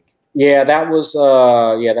that lake? Yeah, that was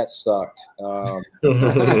that sucked.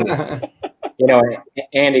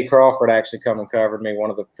 Andy Crawford actually come and covered me, one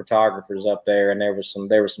of the photographers up there, and there was some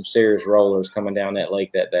serious rollers coming down that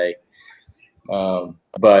lake that day.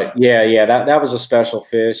 But that was a special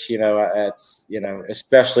fish. It's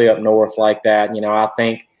especially up north like that. I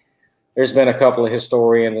think there's been a couple of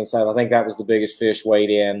historians and said I think that was the biggest fish weighed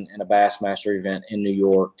in a Bassmaster event in New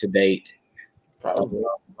York to date. Probably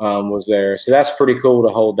was there, so that's pretty cool to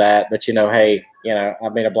hold that. But hey, I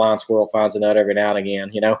mean, a blind squirrel finds a nut every now and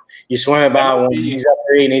again. You swim by one, he's up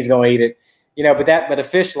there eating, he's gonna eat it. But a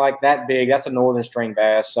fish like that big, that's a northern string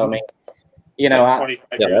bass. So I mean.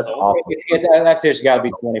 That fish got to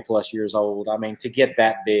be 20+ years old. I mean, to get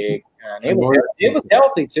that big, it was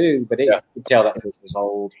healthy too, but you could tell that fish was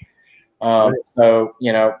old. So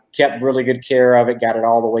kept really good care of it, got it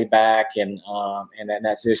all the way back, and then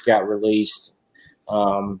that fish got released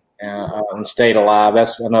and stayed alive.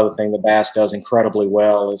 That's another thing the bass does incredibly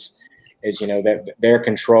well is that their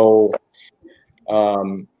control.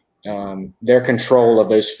 Their control of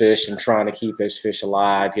those fish and trying to keep those fish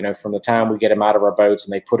alive, from the time we get them out of our boats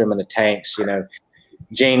and they put them in the tanks,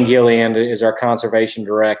 Jane Gillian is our conservation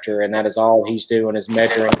director, and that is all he's doing is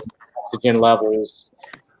measuring oxygen levels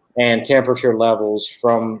and temperature levels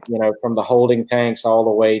from the holding tanks all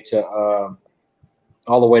the way to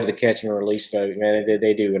the catch and release boat. Man,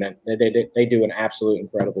 they do an absolute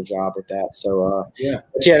incredible job with that. So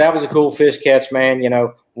but that was a cool fish catch, man.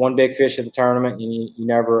 One big fish at the tournament, and you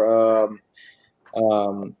never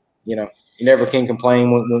you never can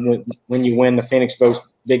complain when you win the Phoenix Boats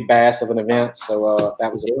big bass of an event. So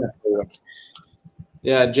that was a cool one.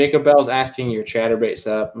 Yeah, Jacob Bell's asking your chatterbait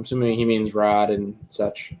setup. I'm assuming he means rod and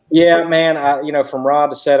such. Yeah, man. From rod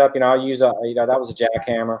to setup, I use that was a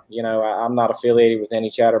jackhammer. I'm not affiliated with any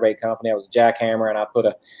chatterbait company. I was a jackhammer, and I put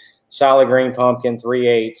a solid green pumpkin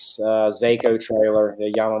 3/8 Zaco trailer,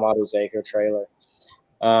 the Yamamoto Zaco trailer.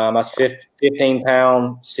 That's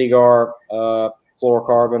 15-pound Seaguar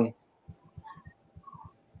fluorocarbon.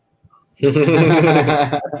 I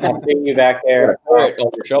see you back there. Right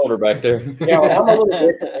on your shoulder back there. I'm a little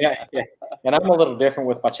different. And I'm a little different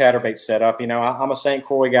with my chatterbait setup. I'm a St.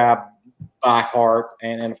 Croix guy by heart,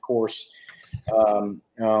 and of course, I'm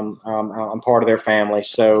part of their family.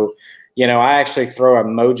 So, I actually throw a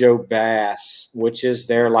Mojo Bass, which is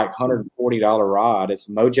their like $140 rod. It's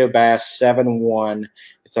Mojo Bass 7-1.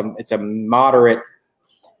 It's a moderate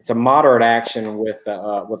action with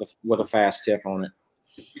a fast tip on it.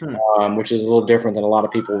 Which is a little different than a lot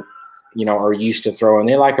of people, are used to throwing.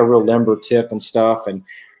 They like a real limber tip and stuff. And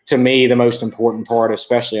to me, the most important part,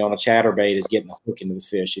 especially on a chatterbait, is getting the hook into the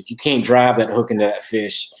fish. If you can't drive that hook into that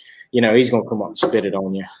fish, he's going to come up and spit it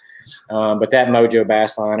on you. But that Mojo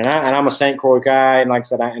Bass line, and I'm a St. Croix guy, and like I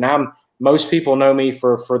said, most people know me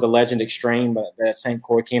for the Legend Extreme, but that St.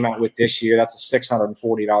 Croix came out with this year. That's a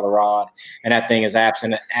 $640 rod, and that thing is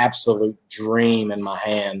an absolute dream in my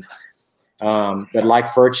hand. But like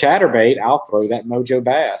for a chatterbait, I'll throw that Mojo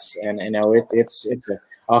Bass, and it's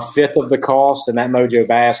a fifth of the cost, and that Mojo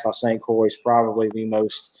Bass by St. Croix is probably the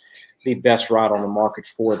most the best rod on the market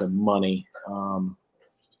for the money.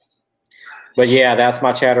 But yeah, that's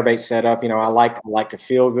my chatterbait setup. You know, I like to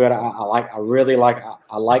feel good. I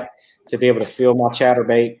like to be able to feel my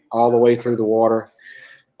chatterbait all the way through the water.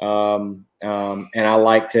 And I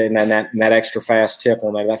like to, and then that extra fast tip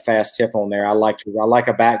on there, I like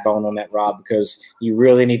a backbone on that rod, because you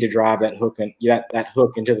really need to drive that hook that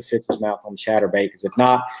hook into the fish's mouth on the chatterbait, because if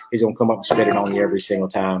not, he's gonna come up and spit it on you every single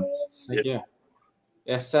time. Yeah.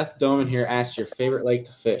 Seth Doman here asked your favorite lake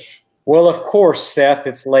to fish. Well, of course, Seth,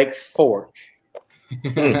 it's Lake Fork.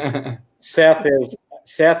 Seth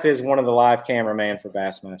is one of the live cameraman for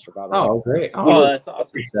Bassmaster, by the way. Oh, great! Oh, that's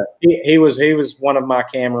awesome. He was one of my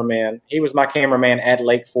cameramen. He was my cameraman at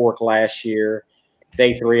Lake Fork last year.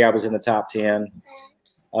 Day 3, I was in the top 10.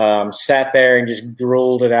 Sat there and just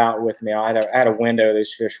drooled it out with me. I had a window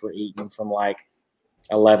those fish were eating from like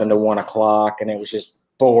 11 to 1 o'clock, and it was just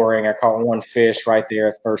boring. I caught one fish right there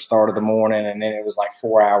at the first start of the morning, and then it was like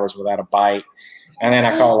 4 hours without a bite. And then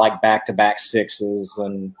I caught like back-to-back 6s,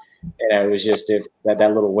 and it was just that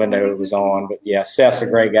little window it was on. But yeah, Seth's a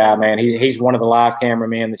great guy, man. He's one of the live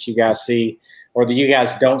cameramen that you guys see, or that you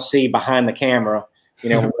guys don't see behind the camera.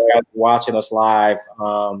 You know, when you guys are watching us live.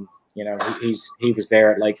 You know, he was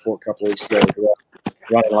there at Lake Fork a couple weeks ago,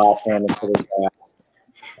 running live cameras for those guys.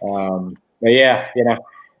 But yeah, you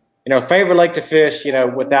know, favorite lake to fish, you know,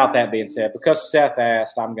 without that being said, because Seth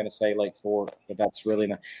asked, I'm going to say Lake Fork, but that's really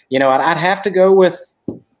not, you know, I'd have to go with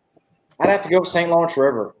St. Lawrence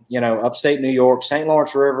River, you know, upstate New York, St.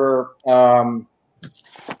 Lawrence River,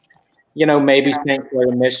 you know, maybe St.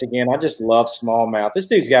 Clair, Michigan. I just love smallmouth. This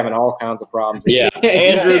dude's having all kinds of problems. Yeah,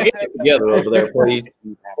 Andrew, get it together over there, please.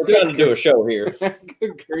 We're trying to do a show here.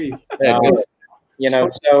 Good grief. You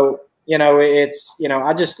know, so, you know, it's, you know,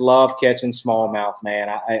 I just love catching smallmouth, man.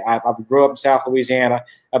 I grew up in South Louisiana.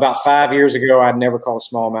 About 5 years ago, I'd never caught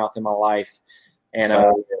a smallmouth in my life. And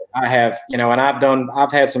I have, you know, and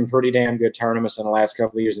I've had some pretty damn good tournaments in the last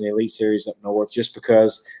couple of years in the Elite Series up north, just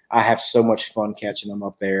because I have so much fun catching them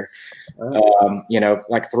up there. You know,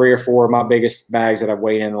 like 3 or 4 of my biggest bags that I've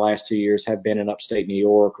weighed in the last 2 years have been in upstate New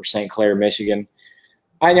York or St. Clair, Michigan.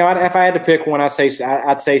 I know if I had to pick one, I'd say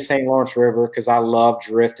St. Lawrence River, because I love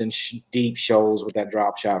drifting deep shoals with that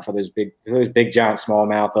drop shot for those big giant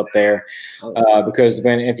smallmouth up there. Because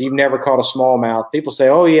if you've never caught a smallmouth, people say,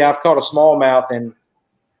 "Oh yeah, I've caught a smallmouth in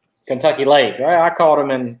Kentucky Lake." Right? I caught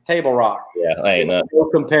them in Table Rock. Yeah, I ain't no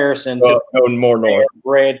comparison to more north.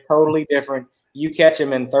 Red, totally different. You catch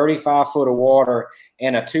them in 35 foot of water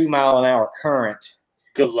and a 2 mile an hour current.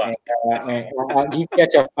 Good luck. And you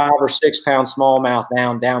catch a 5 or 6 pound smallmouth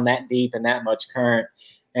down that deep and that much current,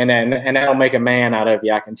 and that'll make a man out of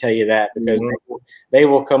you. I can tell you that, because they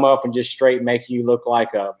will come up and just straight make you look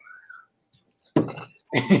like a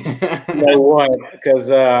because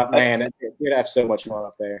man, you'd have so much fun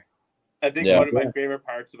up there. I think one of my favorite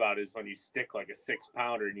parts about it is when you stick like a 6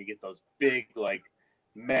 pounder and you get those big, like,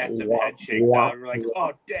 massive head shakes out. You're like,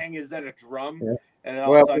 oh dang, is that a drum? Yeah. And then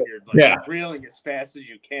all of a sudden you're like reeling as fast as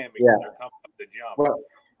you can because they're coming up the jump. Well,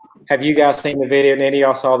 have you guys seen the video? Any of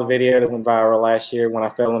y'all saw the video that went viral last year when I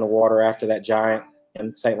fell in the water after that giant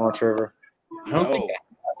in St. Lawrence River? I don't think.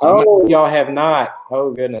 Oh, y'all have not.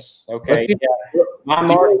 Oh goodness. Okay. Yeah. My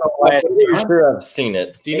Marshall last year. I'm sure I've seen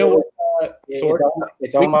it. Do you know what?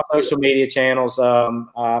 It's on my social media channels.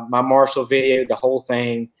 My Marshall video, the whole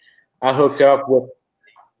thing. I hooked up with,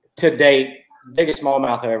 to date, biggest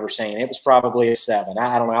smallmouth I've ever seen. It was probably a 7.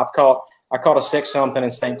 I don't know. I caught a 6 something in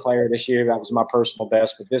St. Clair this year. That was my personal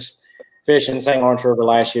best. But this fish in St. Lawrence River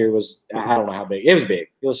last year was, I don't know how big. It was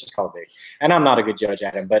big. Let's just call it big. And I'm not a good judge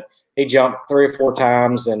at him, but he jumped 3 or 4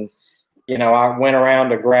 times, and you know, I went around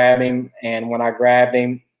to grab him, and when I grabbed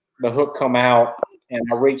him, the hook come out, and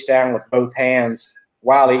I reached down with both hands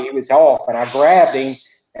while he was off, and I grabbed him.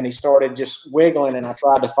 And he started just wiggling, and I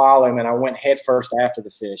tried to follow him, and I went head first after the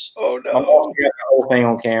fish. Oh, no. I got the whole thing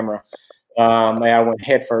on camera. I went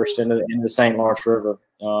head first into the St. Lawrence River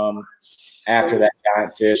after that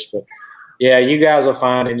giant fish. But, yeah, you guys will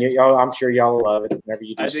find it. Y'all, I'm sure y'all will love it whenever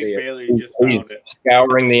you do see it. Bailey just found it.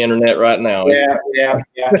 Scouring the internet right now. Yeah.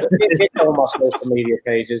 It's on my social media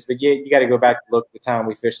pages. But, yeah, you got to go back and look at the time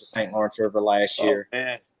we fished the St. Lawrence River last year.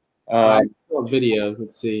 Man. Videos.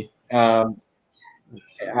 Let's see.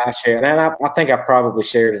 I shared, and I think I probably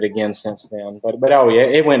shared it again since then. But oh yeah,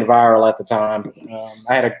 it went viral at the time.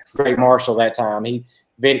 I had a great Marshall that time.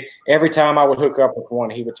 Every time I would hook up with one,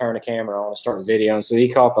 he would turn the camera on and start videoing. So he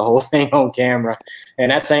caught the whole thing on camera.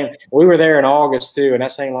 And we were there in August too, and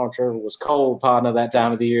that St. Lawrence River was cold potting at that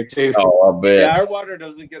time of the year too. Oh, I bet. Yeah, our water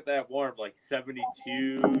doesn't get that warm, like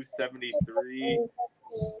 72, 73.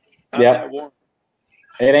 Not that warm.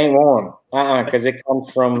 It ain't warm, because it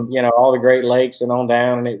comes from all the Great Lakes and on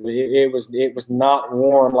down, and it was not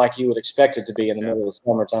warm like you would expect it to be in the middle of the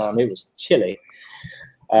summertime. It was chilly,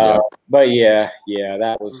 but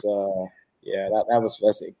that was that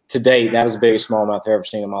was to date that was the biggest smallmouth I've ever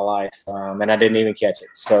seen in my life, and I didn't even catch it.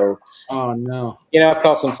 So, oh no, I've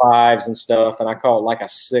caught some 5s and stuff, and I caught like a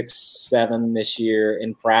 6, 7 this year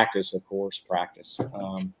in practice, of course, practice.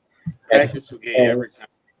 Practice will get you every time.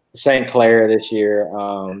 St. Clair this year,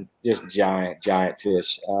 just giant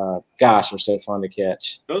fish. Gosh, they're so fun to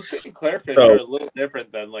catch. Those St. Clair fish are a little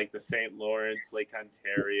different than like the St. Lawrence, Lake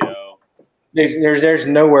Ontario. There's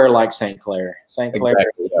nowhere like St. Clair. St. Clair,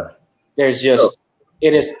 exactly, there's just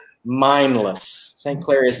it is mindless. St.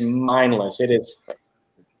 Clair is mindless. It is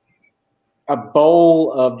a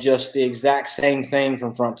bowl of just the exact same thing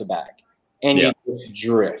from front to back, and you just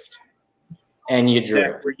drift. And you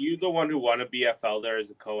drift. Zach, were you the one who won a BFL there as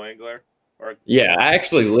a co-angler? Yeah, I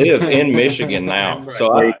actually live in Michigan now,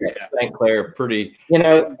 so I St. Clair pretty. You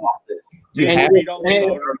have to eat all the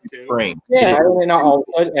motors too. Yeah, and all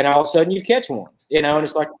of a sudden you catch one, and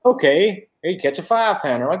it's like, okay, here you catch a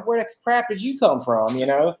 5-pounder. Like, where the crap did you come from? 2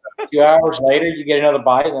 hours later you get another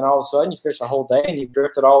bite, and then all of a sudden you fish a whole day and you've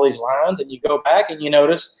drifted all these lines, and you go back and you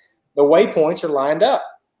notice the waypoints are lined up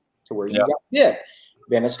to where you got bit.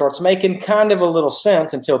 Then it starts making kind of a little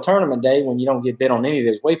sense until tournament day when you don't get bit on any of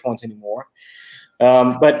those waypoints anymore.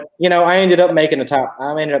 But I ended up making a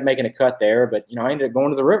cut there, but I ended up going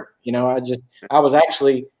to the river. I was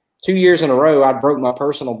actually 2 years in a row, I broke my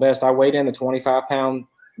personal best. I weighed in a 25-pound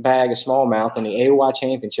bag of smallmouth in the AOY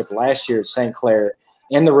championship last year at St. Clair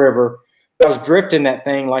in the river. I was drifting that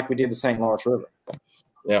thing like we did the St. Lawrence River.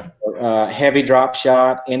 Yeah. Heavy drop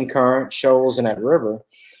shot, in current, shoals in that river.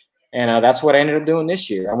 And that's what I ended up doing this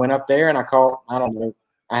year. I went up there and I caught, I don't know,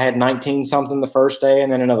 I had 19 something the first day, and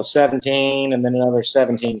then another 17, and then another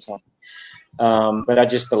 17 something. But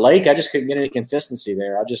the lake, I just couldn't get any consistency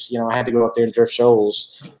there. I had to go up there and drift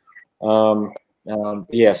shoals.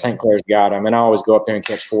 St. Clair's got them, and I always go up there and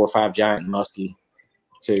catch 4 or 5 giant muskie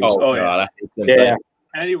too. Oh, God, I hate them things.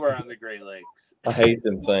 Anywhere on the Great Lakes. I hate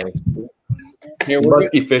them things. Here,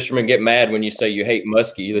 muskie fishermen get mad when you say you hate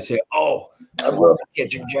muskie. They say, "Oh, I love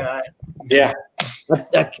catching giant." Yeah,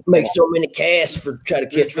 I make so many casts for trying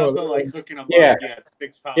to catch one. Like cooking a muskie at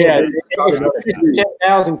 6 pounds. Yeah,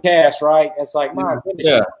 10,000 casts, right? It's like, my goodness.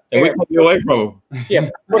 Yeah, and we put you away from them. Yeah,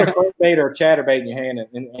 put a crankbait or a chatterbait in your hand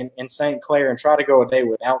in St. Clair and try to go a day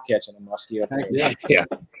without catching a muskie up there. Yeah,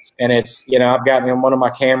 and it's I've got one of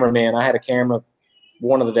my cameramen. I had a camera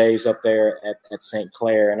one of the days up there at St.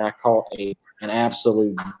 Clair, and I caught an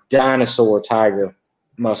absolute dinosaur tiger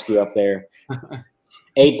muskie up there.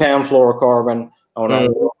 8-pound fluorocarbon on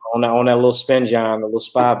that little spin john, the little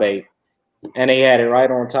spy bait. And he had it right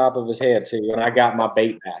on top of his head too. And I got my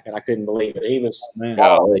bait back, and I couldn't believe it. He was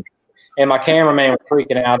and my cameraman was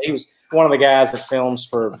freaking out. He was one of the guys that films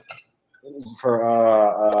for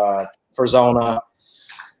Zona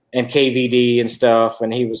and KVD and stuff,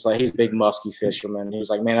 and he was like, he's a big musky fisherman. He was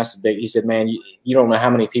like, man, that's a big. He said, man, you don't know how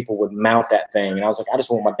many people would mount that thing. And I was like, I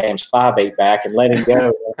just want my damn spy bait back and let him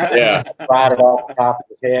go. Yeah, ride it off the top of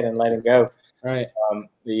his head and let him go. Right. I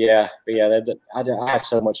have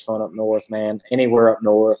so much fun up north, man. Anywhere up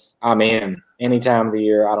north, I'm in. Any time of the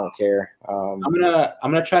year, I don't care. I'm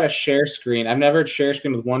gonna try to share screen. I've never share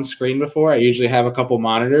screen with one screen before. I usually have a couple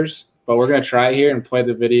monitors, but we're gonna try it here and play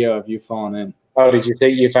the video of you falling in. Oh, did you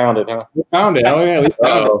think you found it, huh? We found it. Oh, yeah, we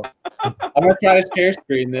found it. I'm going to try to share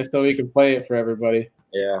screen this so we can play it for everybody.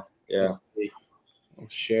 Yeah. We'll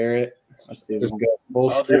share it. Let's see if we can go full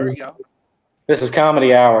screen. There we go. This is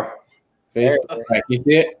Comedy Hour. Facebook. Can you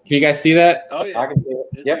see it? Can you guys see that? Oh, yeah. I can see it.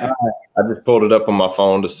 Yep. I just pulled it up on my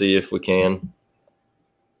phone to see if we can.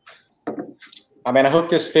 I mean, I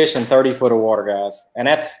hooked this fish in 30 foot of water, guys. And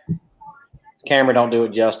that's – camera don't do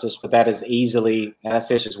it justice, but that is easily – that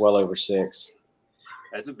fish is well over 6.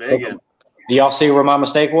 That's a big one. Do y'all see where my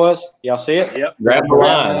mistake was? Y'all see it? Yep. Grab the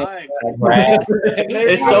line. Grab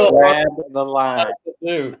the line.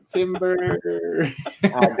 Dude, timber.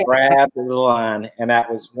 I grabbed the line, and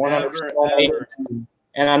that was 100%.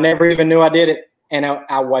 And I never even knew I did it. And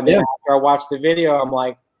I wasn't. After I watched the video, I'm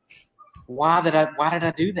like, why did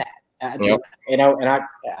I do that?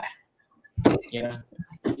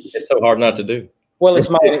 It's so hard not to do. Well, it's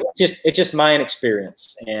just my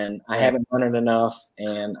inexperience, and I haven't done it enough,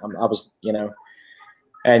 and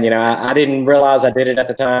I didn't realize I did it at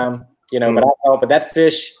the time, but that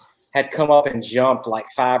fish had come up and jumped like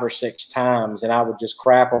 5 or 6 times, and I would just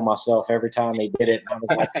crap on myself every time he did it. And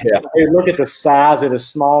I was like, hey, look at the size of the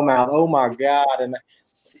smallmouth. Oh my God.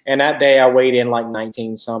 And that day I weighed in like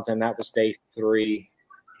 19 something. That was day 3.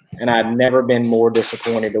 And I'd never been more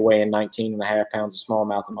disappointed to weigh in 19.5 pounds of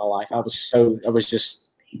smallmouth in my life.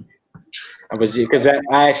 Because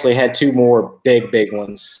I actually had 2 more big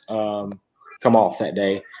ones come off that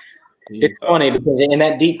day. It's funny because in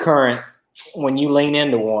that deep current, when you lean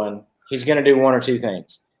into one, he's going to do one or two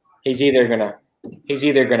things. He's either gonna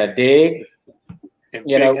dig, and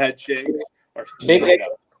big head shakes, or big head,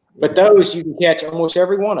 but those you can catch almost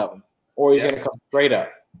every one of them, or he's gonna come straight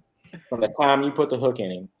up from the time you put the hook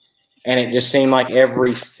in him. And it just seemed like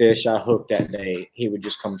every fish I hooked that day, he would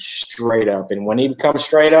just come straight up. And when he would come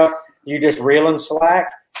straight up, you just reeling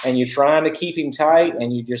slack and you're trying to keep him tight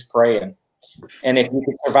and you just praying. And if you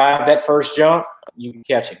could survive that first jump, you could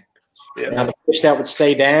catch him. Yeah. Now the fish that would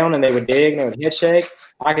stay down and they would dig and they would head shake,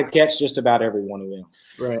 I could catch just about every one of them.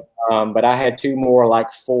 Right. But I had 2 more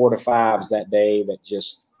like 4 to 5s that day that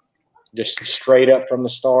just straight up from the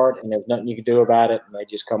start, and there's nothing you could do about it, and they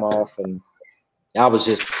just come off. And I was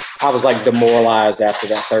like demoralized after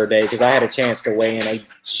that third day because I had a chance to weigh in a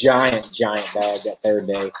giant bag that third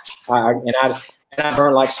day. I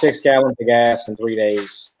burned like 6 gallons of gas in 3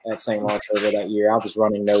 days at St. Lawrence River that year. I was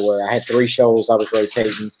running nowhere. I had 3 shoals I was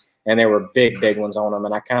rotating, and there were big ones on them.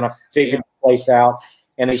 And I kind of figured the place out.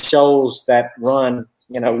 And these shoals that run,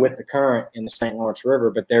 with the current in the St. Lawrence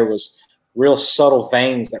River, but there was real subtle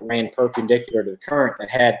veins that ran perpendicular to the current that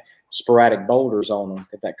had sporadic boulders on them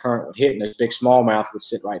that current would hit, and those big smallmouth would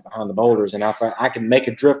sit right behind the boulders. And if I could make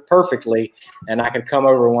a drift perfectly and I could come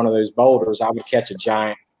over one of those boulders, I would catch a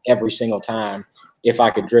giant every single time if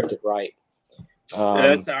I could drift it right.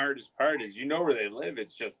 That's the hardest part is where they live.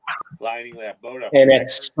 It's just lining that boat up. And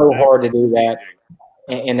it's so hard to do that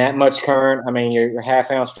in that much current. I mean, your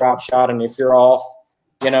half-ounce drop shot, and if you're off,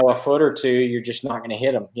 a foot or 2, you're just not going to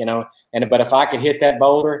hit them, But if I could hit that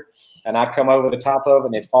boulder and I'd come over the top of it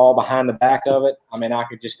and it'd fall behind the back of it, I mean, I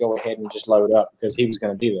could just go ahead and just load up because he was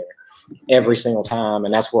going to be there every single time.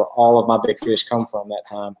 And that's where all of my big fish come from that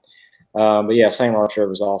time. But yeah, St. Lawrence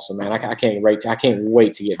River is awesome, man. I can't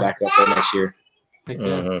wait to get back up there next year.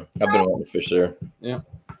 Mm-hmm. I've been wanting to fish there. Yeah,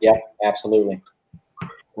 absolutely.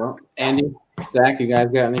 Well, Andy, Zach, you guys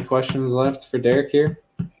got any questions left for Derek here?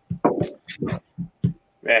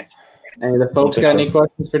 Yeah. Any of the folks got any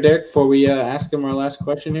questions for Derek before we ask him our last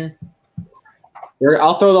question here?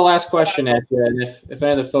 I'll throw the last question at you, and if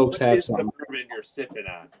any of the folks have something. What bourbon you're sipping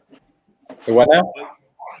on? What now?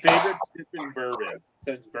 Favorite sipping bourbon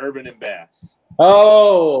since Bourbon and Bass.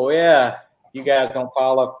 Oh yeah, you guys don't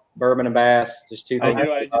follow Bourbon and Bass. There's 2 things.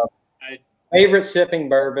 I do. Favorite sipping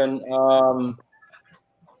bourbon.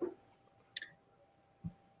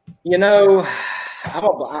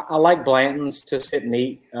 I like Blanton's to sip and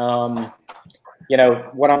eat.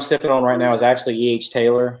 What I'm sipping on right now is actually E.H.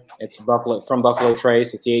 Taylor. It's from Buffalo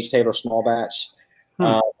Trace. It's E.H. Taylor small batch.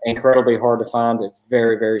 Incredibly hard to find, but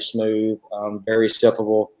very, very smooth, very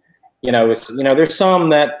sippable. There's some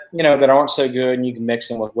that that aren't so good, and you can mix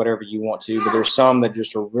them with whatever you want to. But there's some that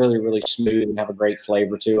just are really, really smooth and have a great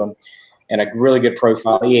flavor to them, and a really good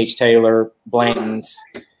profile. E.H. Taylor, Blanton's.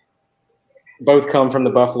 Both come from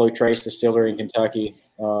the Buffalo Trace Distillery in Kentucky,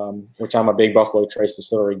 which I'm a big Buffalo Trace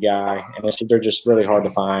Distillery guy, and they're just really hard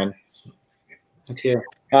to find. Okay.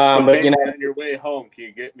 But on your way home, can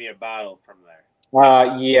you get me a bottle from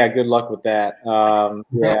there? Yeah, good luck with that.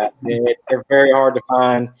 They're very hard to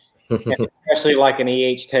find, especially like an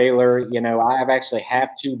E.H. Taylor. I actually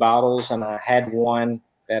have 2 bottles, and I had one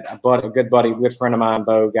that a good friend of mine,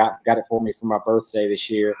 Bo, got it for me for my birthday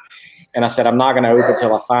this year. And I said, I'm not going to open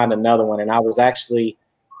until I find another one. And I was actually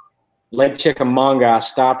Lake Chickamauga. I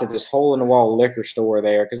stopped at this hole-in-the-wall liquor store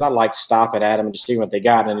there because I like stopping at them and to see what they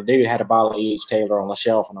got. And the dude had a bottle of E.H. Taylor on the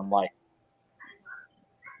shelf. And I'm like,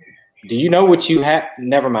 do you know what you have?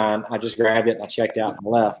 Never mind. I just grabbed it and I checked out and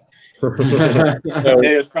left. So,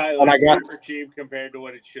 it was probably super cheap compared to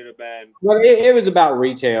what it should have been. Well, it was about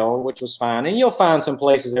retail, which was fine. And you'll find some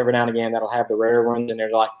places every now and again that'll have the rare ones, and they're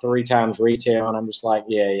like 3 times retail. And I'm just like,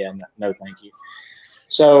 no, thank you.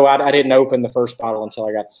 So I didn't open the first bottle until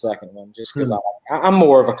I got the second one, just because I'm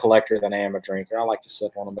more of a collector than I am a drinker. I like to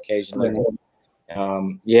sip on them occasionally.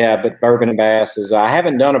 But Bourbon and Bass is I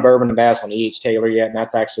haven't done a Bourbon and Bass on E.H. Taylor yet, and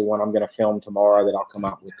that's actually one I'm going to film tomorrow that I'll come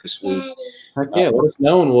out with this week. Heck yeah, let us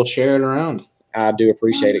know and we'll share it around. I do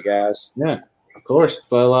appreciate it, guys. Yeah, of course.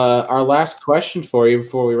 Well, our last question for you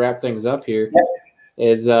before we wrap things up here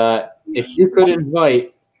is if you could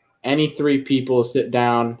invite any 3 people to sit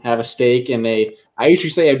down, have a steak, and I usually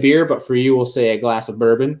say a beer, but for you we'll say a glass of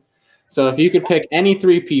bourbon. So if you could pick any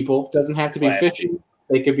 3 people, doesn't have to be fishing.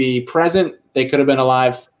 They could be present. They could have been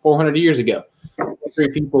alive 400 years ago. What 3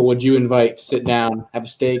 people would you invite to sit down, have a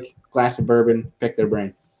steak, glass of bourbon, pick their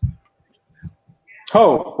brain?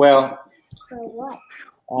 Oh, well. For what?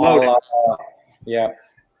 Yeah.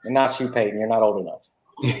 And not you, Peyton. You're not old enough.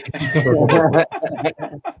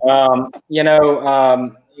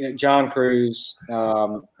 John Cruz,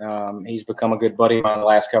 he's become a good buddy of mine the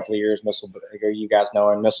last couple of years. You guys know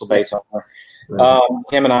him, Missile Baits owner.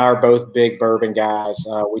 Him and I are both big bourbon guys.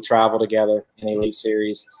 We travel together in Elite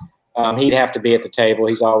Series. He'd have to be at the table.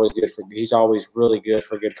 He's always really good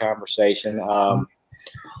for good conversation.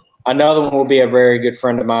 Another one will be a very good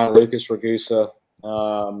friend of mine, Lucas Ragusa.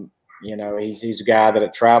 He's a guy that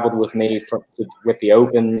had traveled with me with the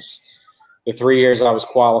Opens. The 3 years I was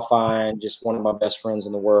qualifying, just one of my best friends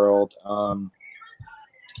in the world.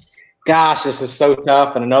 Gosh, this is so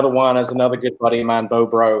tough. And another one is another good buddy of mine, Bo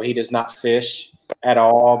Bro. He does not fish at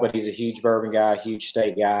all, but he's a huge bourbon guy, huge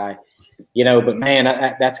state guy. But man,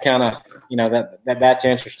 that's kind of, that's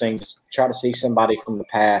interesting. Just try to see somebody from the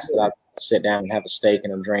past that I sit down and have a steak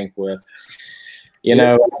and a drink with.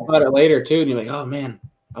 About it later too, and you're like, oh man,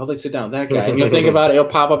 I'll like sit down with that guy. And you'll think about it, it'll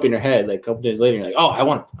pop up in your head like a couple days later. You're like, oh, I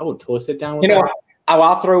would totally sit down with that.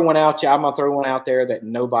 I'll throw one out. I'm gonna throw one out there that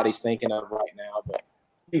nobody's thinking of right now, but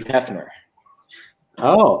Hugh Hefner.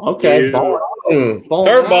 Oh, okay.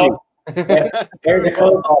 Curveball. There's a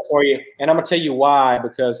curveball for you, and I'm gonna tell you why.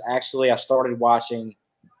 Because actually, I started watching.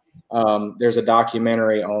 There's a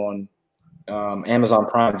documentary on Amazon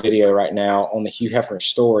Prime Video right now on the Hugh Hefner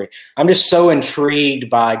story. I'm just so intrigued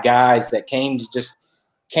by guys that came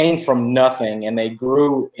from nothing and they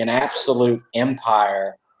grew an absolute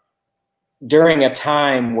empire during a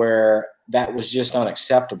time where that was just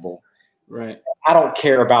unacceptable. Right. I don't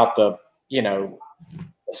care about the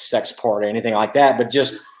sex part or anything like that, but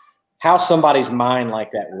just how somebody's mind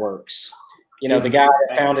like that works. The guy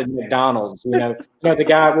that founded McDonald's, the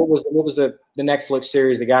guy, what was the Netflix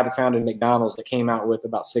series, the guy that founded McDonald's that came out with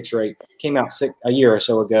about a year or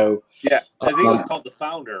so ago. Yeah, I think it was called The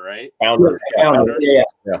Founder, right? Founder. Yeah.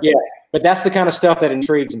 But that's the kind of stuff that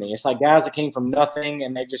intrigues me. It's like guys that came from nothing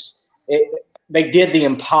and they did the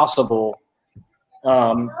impossible.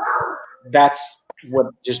 That's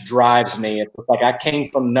what just drives me. It's like I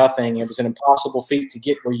came from nothing. It was an impossible feat to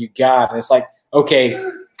get where you got. And it's like, okay,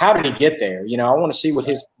 how did he get there? I want to see what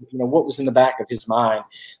what was in the back of his mind.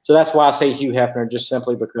 So that's why I say Hugh Hefner, just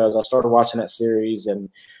simply because I started watching that series and,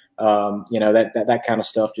 that kind of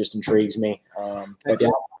stuff just intrigues me. But yeah,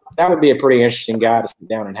 that would be a pretty interesting guy to sit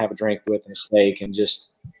down and have a drink with and a steak and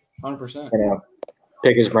just 100%.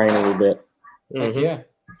 Pick his brain a little bit. Heck yeah.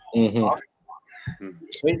 Mm-hmm.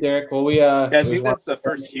 Sweet, Derek. Well, I think that's the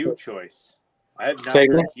first Hugh choice. I have not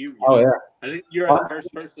heard Hugh yet. Oh yeah. I think you're the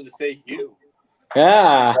first person to say Hugh.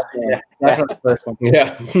 Yeah. That's the first one.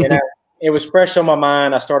 Yeah. It was fresh on my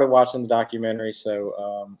mind. I started watching the documentary.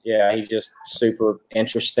 So, he's just super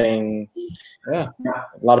interesting. Yeah.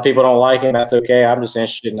 A lot of people don't like him. That's okay. I'm just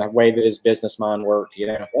interested in the way that his business mind worked,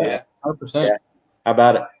 Yeah. 100%. Yeah. How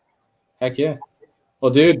about it? Heck yeah.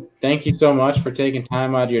 Well, dude, thank you so much for taking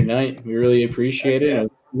time out of your night. We really appreciate it.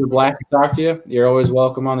 It was a blast to talk to you. You're always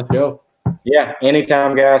welcome on the show. Yeah,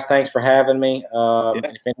 anytime, guys. Thanks for having me.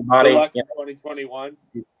 If anybody, good luck in 2021.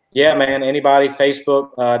 Yeah, man. Anybody,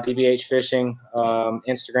 Facebook, DBH Fishing,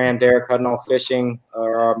 Instagram, Derek Hudnall Fishing,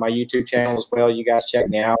 or my YouTube channel as well. You guys check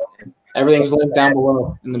me out. Everything's linked down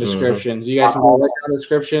below in the description. So you guys can go look in the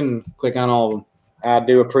description and click on all of them. I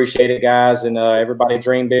do appreciate it, guys. And everybody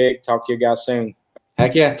dream big. Talk to you guys soon.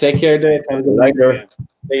 Heck yeah. Take care, Dave. Have a good night.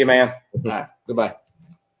 See you, man. All right. Goodbye.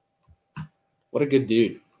 What a good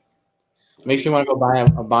dude. Makes me want to go buy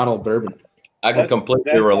a bottle of bourbon. I can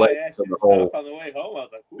completely relate to the whole on the way home. I was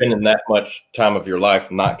like, spending that much time of your life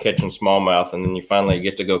not catching smallmouth, and then you finally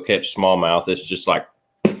get to go catch smallmouth. It's just like,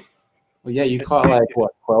 well, yeah, you caught like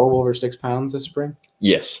what, 12 over 6 pounds this spring?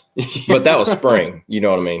 Yes, but that was spring. You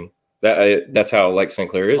know what I mean? That's how Lake St.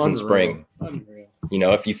 Clair is in spring. Unreal.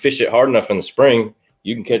 If you fish it hard enough in the spring,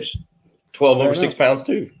 you can catch 12 over 6 pounds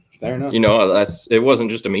too. Fair enough. It wasn't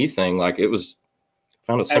just a me thing. Like it was.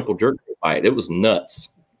 Found a simple jerkbait bite. It was nuts.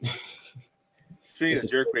 Speaking of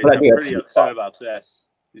jerkbaits, I'm pretty upset about this.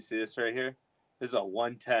 You see this right here? This is a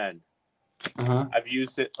 110. I've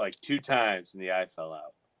used it like 2 times and the eye fell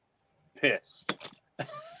out. Pissed.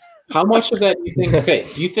 How much of that do you think? Okay,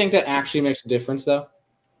 do you think that actually makes a difference though?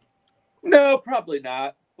 No, probably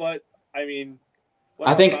not. But I mean,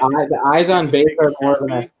 I think the eyes on bait are more than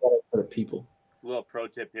aesthetic for the people. Little pro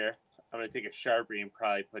tip here. I'm going to take a Sharpie and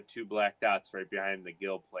probably put 2 black dots right behind the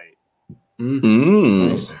gill plate.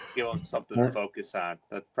 Nice. Give them something to focus on.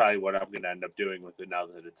 That's probably what I'm going to end up doing with it now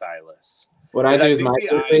that it's eyeless. What I do with my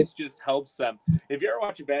eyes just helps them. If you ever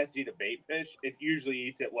watch a bass eat a bait fish, it usually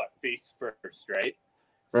eats it face first, right?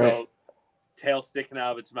 So tail sticking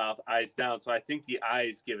out of its mouth, eyes down. So I think the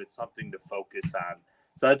eyes give it something to focus on.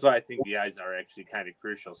 So that's why I think the eyes are actually kind of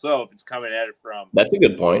crucial. So if it's coming at it from, that's a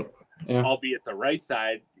good point. Yeah. albeit the right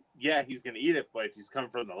side, yeah, he's going to eat it. But if he's coming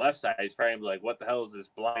from the left side, he's probably like, what the hell is this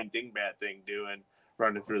blind dingbat thing doing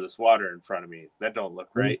running through this water in front of me? That don't look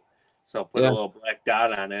right. So put a little black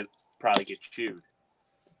dot on it, probably get chewed.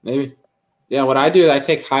 Maybe. Yeah, what I do is I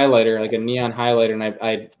take highlighter, like a neon highlighter, and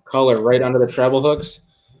I color right under the treble hooks.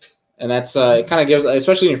 And that's it kind of gives,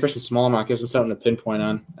 especially when you're fishing smallmouth, gives them something to pinpoint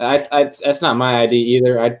on. That's not my idea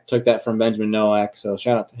either. I took that from Benjamin Nowak, so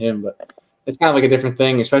shout out to him. But it's kind of like a different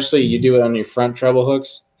thing, especially you do it on your front treble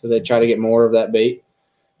hooks, so they try to get more of that bait.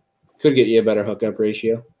 Could get you a better hookup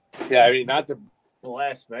ratio. Yeah, I mean, not the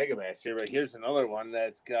last Mega Bass here, but here's another one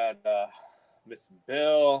that's got missing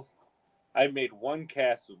bill. I made one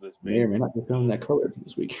cast with this bait. May or may not be feeling that color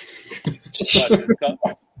this week.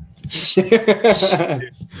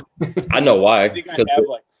 I know why. I think I have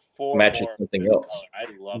like 4 matches more something this else. color.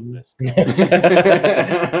 I love this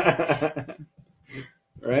color.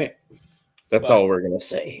 Right. That's all we're gonna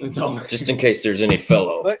say. That's all. Just in case there's any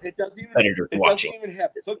fellow But it doesn't watching. even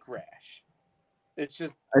have hook rash. It's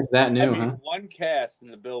just That new, I made huh? one cast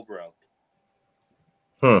and the bill broke.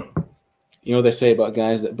 You know what they say about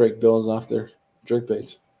guys that break bills off their jerk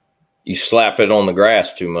baits? You slap it on the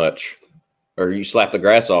grass too much, or you slap the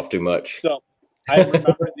grass off too much. So I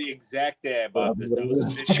remember the exact day I bought this. I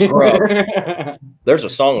was fishing, Scrub. There's a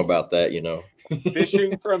song about that, you know.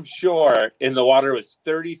 fishing from shore, and the water was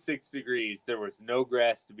 36 degrees. There was no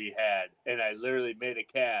grass to be had, and I literally made a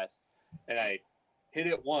cast, and I hit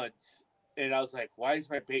it once, and I was like, "Why is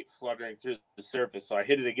my bait fluttering through the surface?" So I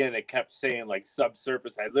hit it again. It kept saying like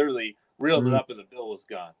subsurface. I literally reeled it up, and the bill was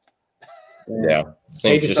gone. Yeah,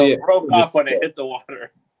 Hate to just see It broke off when it hit the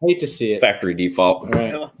water. Hate to see it. factory default.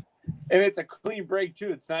 Right. And it's a clean break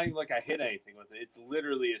too. It's not even like I hit anything with it. It's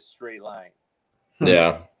literally a straight line.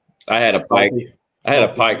 Yeah, I had a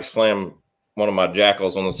pike slam one of my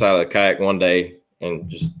jackals on the side of the kayak one day and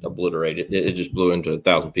just obliterated it. It just blew into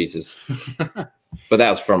 1,000 pieces. But that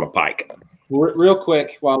was from a pike. Real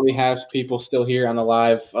quick, while we have people still here on the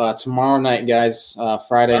live, tomorrow night, guys,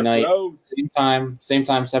 Friday Mark night, Rose. same time,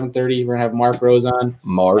 7:30. We're gonna have Mark Rose on,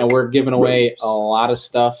 and we're giving away a lot of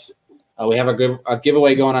stuff. We have a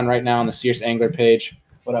giveaway going on right now on the Sears Angler page.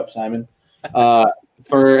 What up, Simon?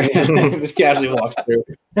 For just casually walks through.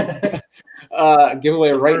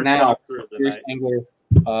 Giveaway right now for Sears Angler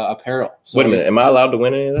apparel. So, wait a minute, am I allowed to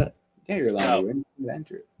win any of that? Yeah, you're allowed to win. You can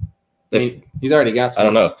enter it. If, he's already got some. I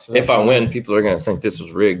don't know. So if I win, people are going to think this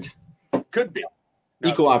was rigged. Could be.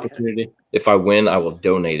 Equal opportunity. If I win, I will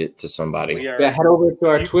donate it to somebody. Yeah, head over to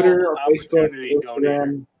our Twitter or Facebook.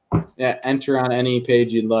 Instagram. Yeah, enter on any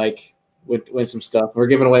page you'd like. Win some stuff. We're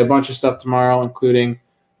giving away a bunch of stuff tomorrow, including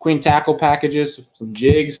Queen Tackle packages, some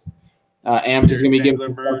jigs. Amped is going to be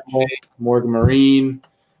giving stuff away. Morgan Marine.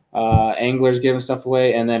 Angler's giving stuff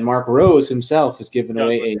away. And then Mark Rose himself is giving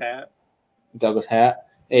away a Douglas hat.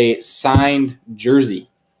 A signed jersey.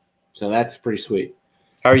 So that's pretty sweet.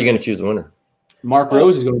 How are you going to choose the winner? Mark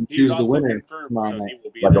Rose is going to choose the winner tomorrow night.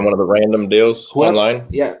 Like on one of the random deals online?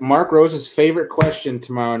 Yeah, Mark Rose's favorite question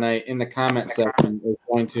tomorrow night in the comment section is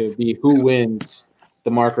going to be who wins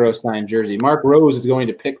the Mark Rose signed jersey. Mark Rose is going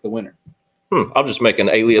to pick the winner. I'll just make an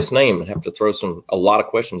alias name and have to throw a lot of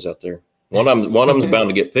questions out there. One of them's bound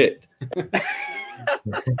to get picked.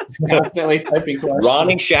 Constantly typing questions.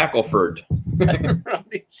 Ronnie Shackelford.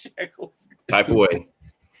 Ronnie Shackelford. Type away.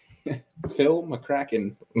 Phil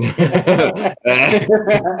McCracken.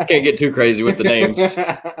 Can't get too crazy with the names.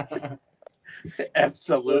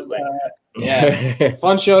 Absolutely. Yeah.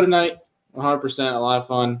 Fun show tonight. 100%. A lot of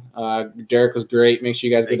fun. Derek was great. Make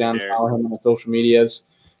sure you guys go down and follow him on the social medias.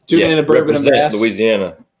 Tune in to Bourbon and Bass.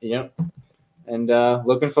 Louisiana. Yep. And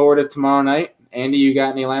looking forward to tomorrow night. Andy, you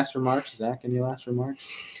got any last remarks? Zach, any last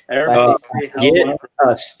remarks? Get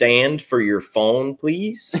a stand for your phone,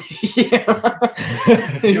 please. Yeah.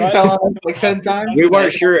 You fell on like 10 times? We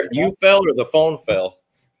weren't sure if you fell or the phone fell.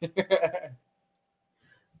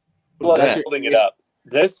 Well, that's holding it up.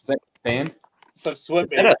 This stand? Some swim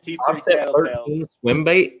bait. T3 tattletale swim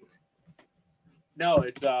bait? No,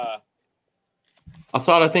 it's I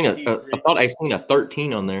thought I seen a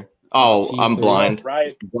 13 on there. Oh, T3. I'm blind.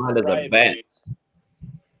 Right. Blind as a bat.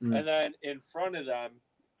 And then in front of them,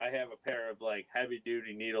 I have a pair of like heavy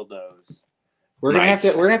duty needle nose. We're gonna have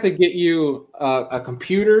to get you a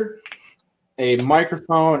computer, a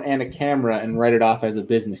microphone, and a camera, and write it off as a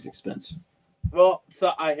business expense. Well,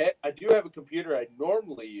 so I do have a computer I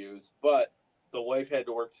normally use, but the wife had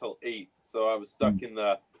to work till 8, so I was stuck in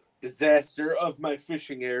the disaster of my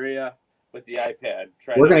fishing area, with the iPad.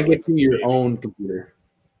 We're gonna get you your own computer.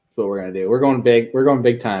 That's what we're gonna do. We're going big. We're going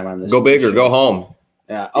big time on this. Go big or go home.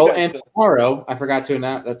 Yeah. Oh, and tomorrow, I forgot to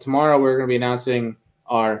announce that tomorrow we're gonna be announcing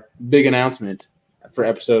our big announcement for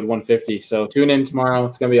episode 150. So tune in tomorrow.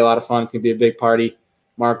 It's gonna be a lot of fun. It's gonna be a big party.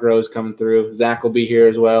 Mark Rose coming through. Zach will be here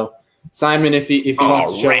as well. Simon, if he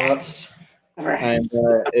wants to show up. And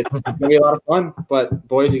it's gonna be a lot of fun. But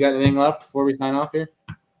boys, you got anything left before we sign off here?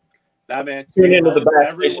 Nah, man. Tune into the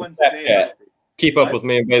Bassmaster Snapchat. Keep up with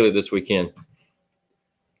me and Bailey this weekend.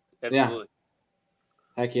 Absolutely.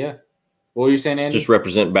 Yeah. Heck yeah. What were you saying, Andy? Just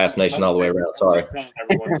represent Bass Nation all the way around. Sorry. Just telling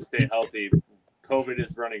everyone to stay healthy. COVID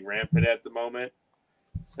is running rampant at the moment,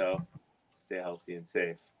 so stay healthy and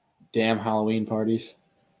safe. Damn Halloween parties.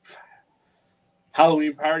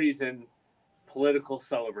 Halloween parties and political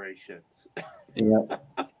celebrations. Yeah.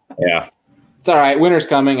 Yeah. It's all right. Winter's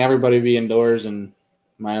coming. Everybody be indoors and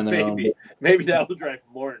mind their own. Maybe that'll drive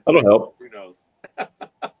more. That'll help. Who knows?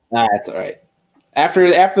 That's all right. After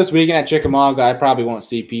this weekend at Chickamauga, I probably won't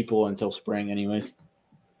see people until spring anyways.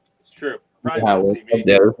 It's true. Yeah, this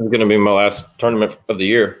is going to be my last tournament of the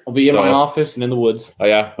year. I'll be in my office and in the woods. Oh,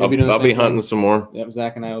 yeah. I'll be hunting some more. Yep,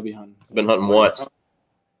 Zach and I will be hunting. I've been hunting once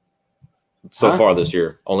so far this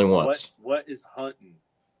year. Only once. What is hunting?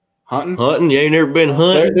 Hunting? Hunting? You ain't never been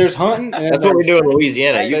hunting? There's hunting. That's what we do in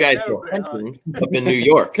Louisiana. You guys go hunting up in New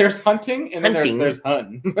York. There's hunting and then there's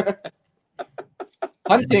hunting.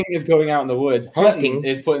 Hunting is going out in the woods. Hunting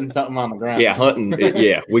is putting something on the ground. Yeah, hunting.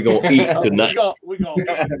 Yeah, we're going to eat tonight.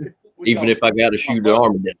 Even if I got to shoot an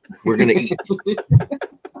armadillo, we're going to eat.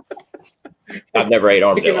 I've never ate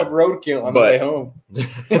armadillo. Picking up roadkill on the way home.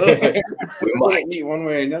 We might eat one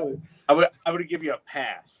way or another. I would give you a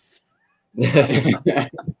pass. Well,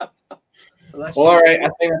 all right. I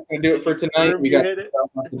think that's going to do it for tonight. We got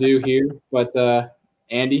stuff to do here. But,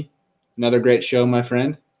 Andy, another great show, my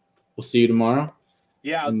friend. We'll see you tomorrow.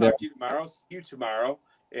 Yeah, I'll talk to you tomorrow. See you tomorrow.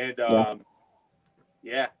 And,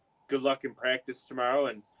 yeah, good luck in practice tomorrow.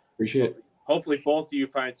 And appreciate it. Hopefully both of you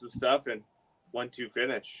find some stuff and 1-2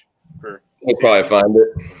 finish. He'll probably find it.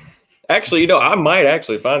 Actually, I might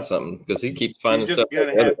actually find something because he keeps finding stuff.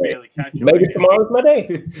 Maybe tomorrow's my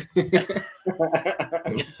day.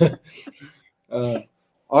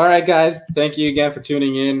 All right, guys. Thank you again for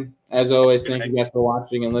tuning in. As always, thank you guys for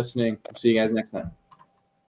watching and listening. We'll see you guys next time.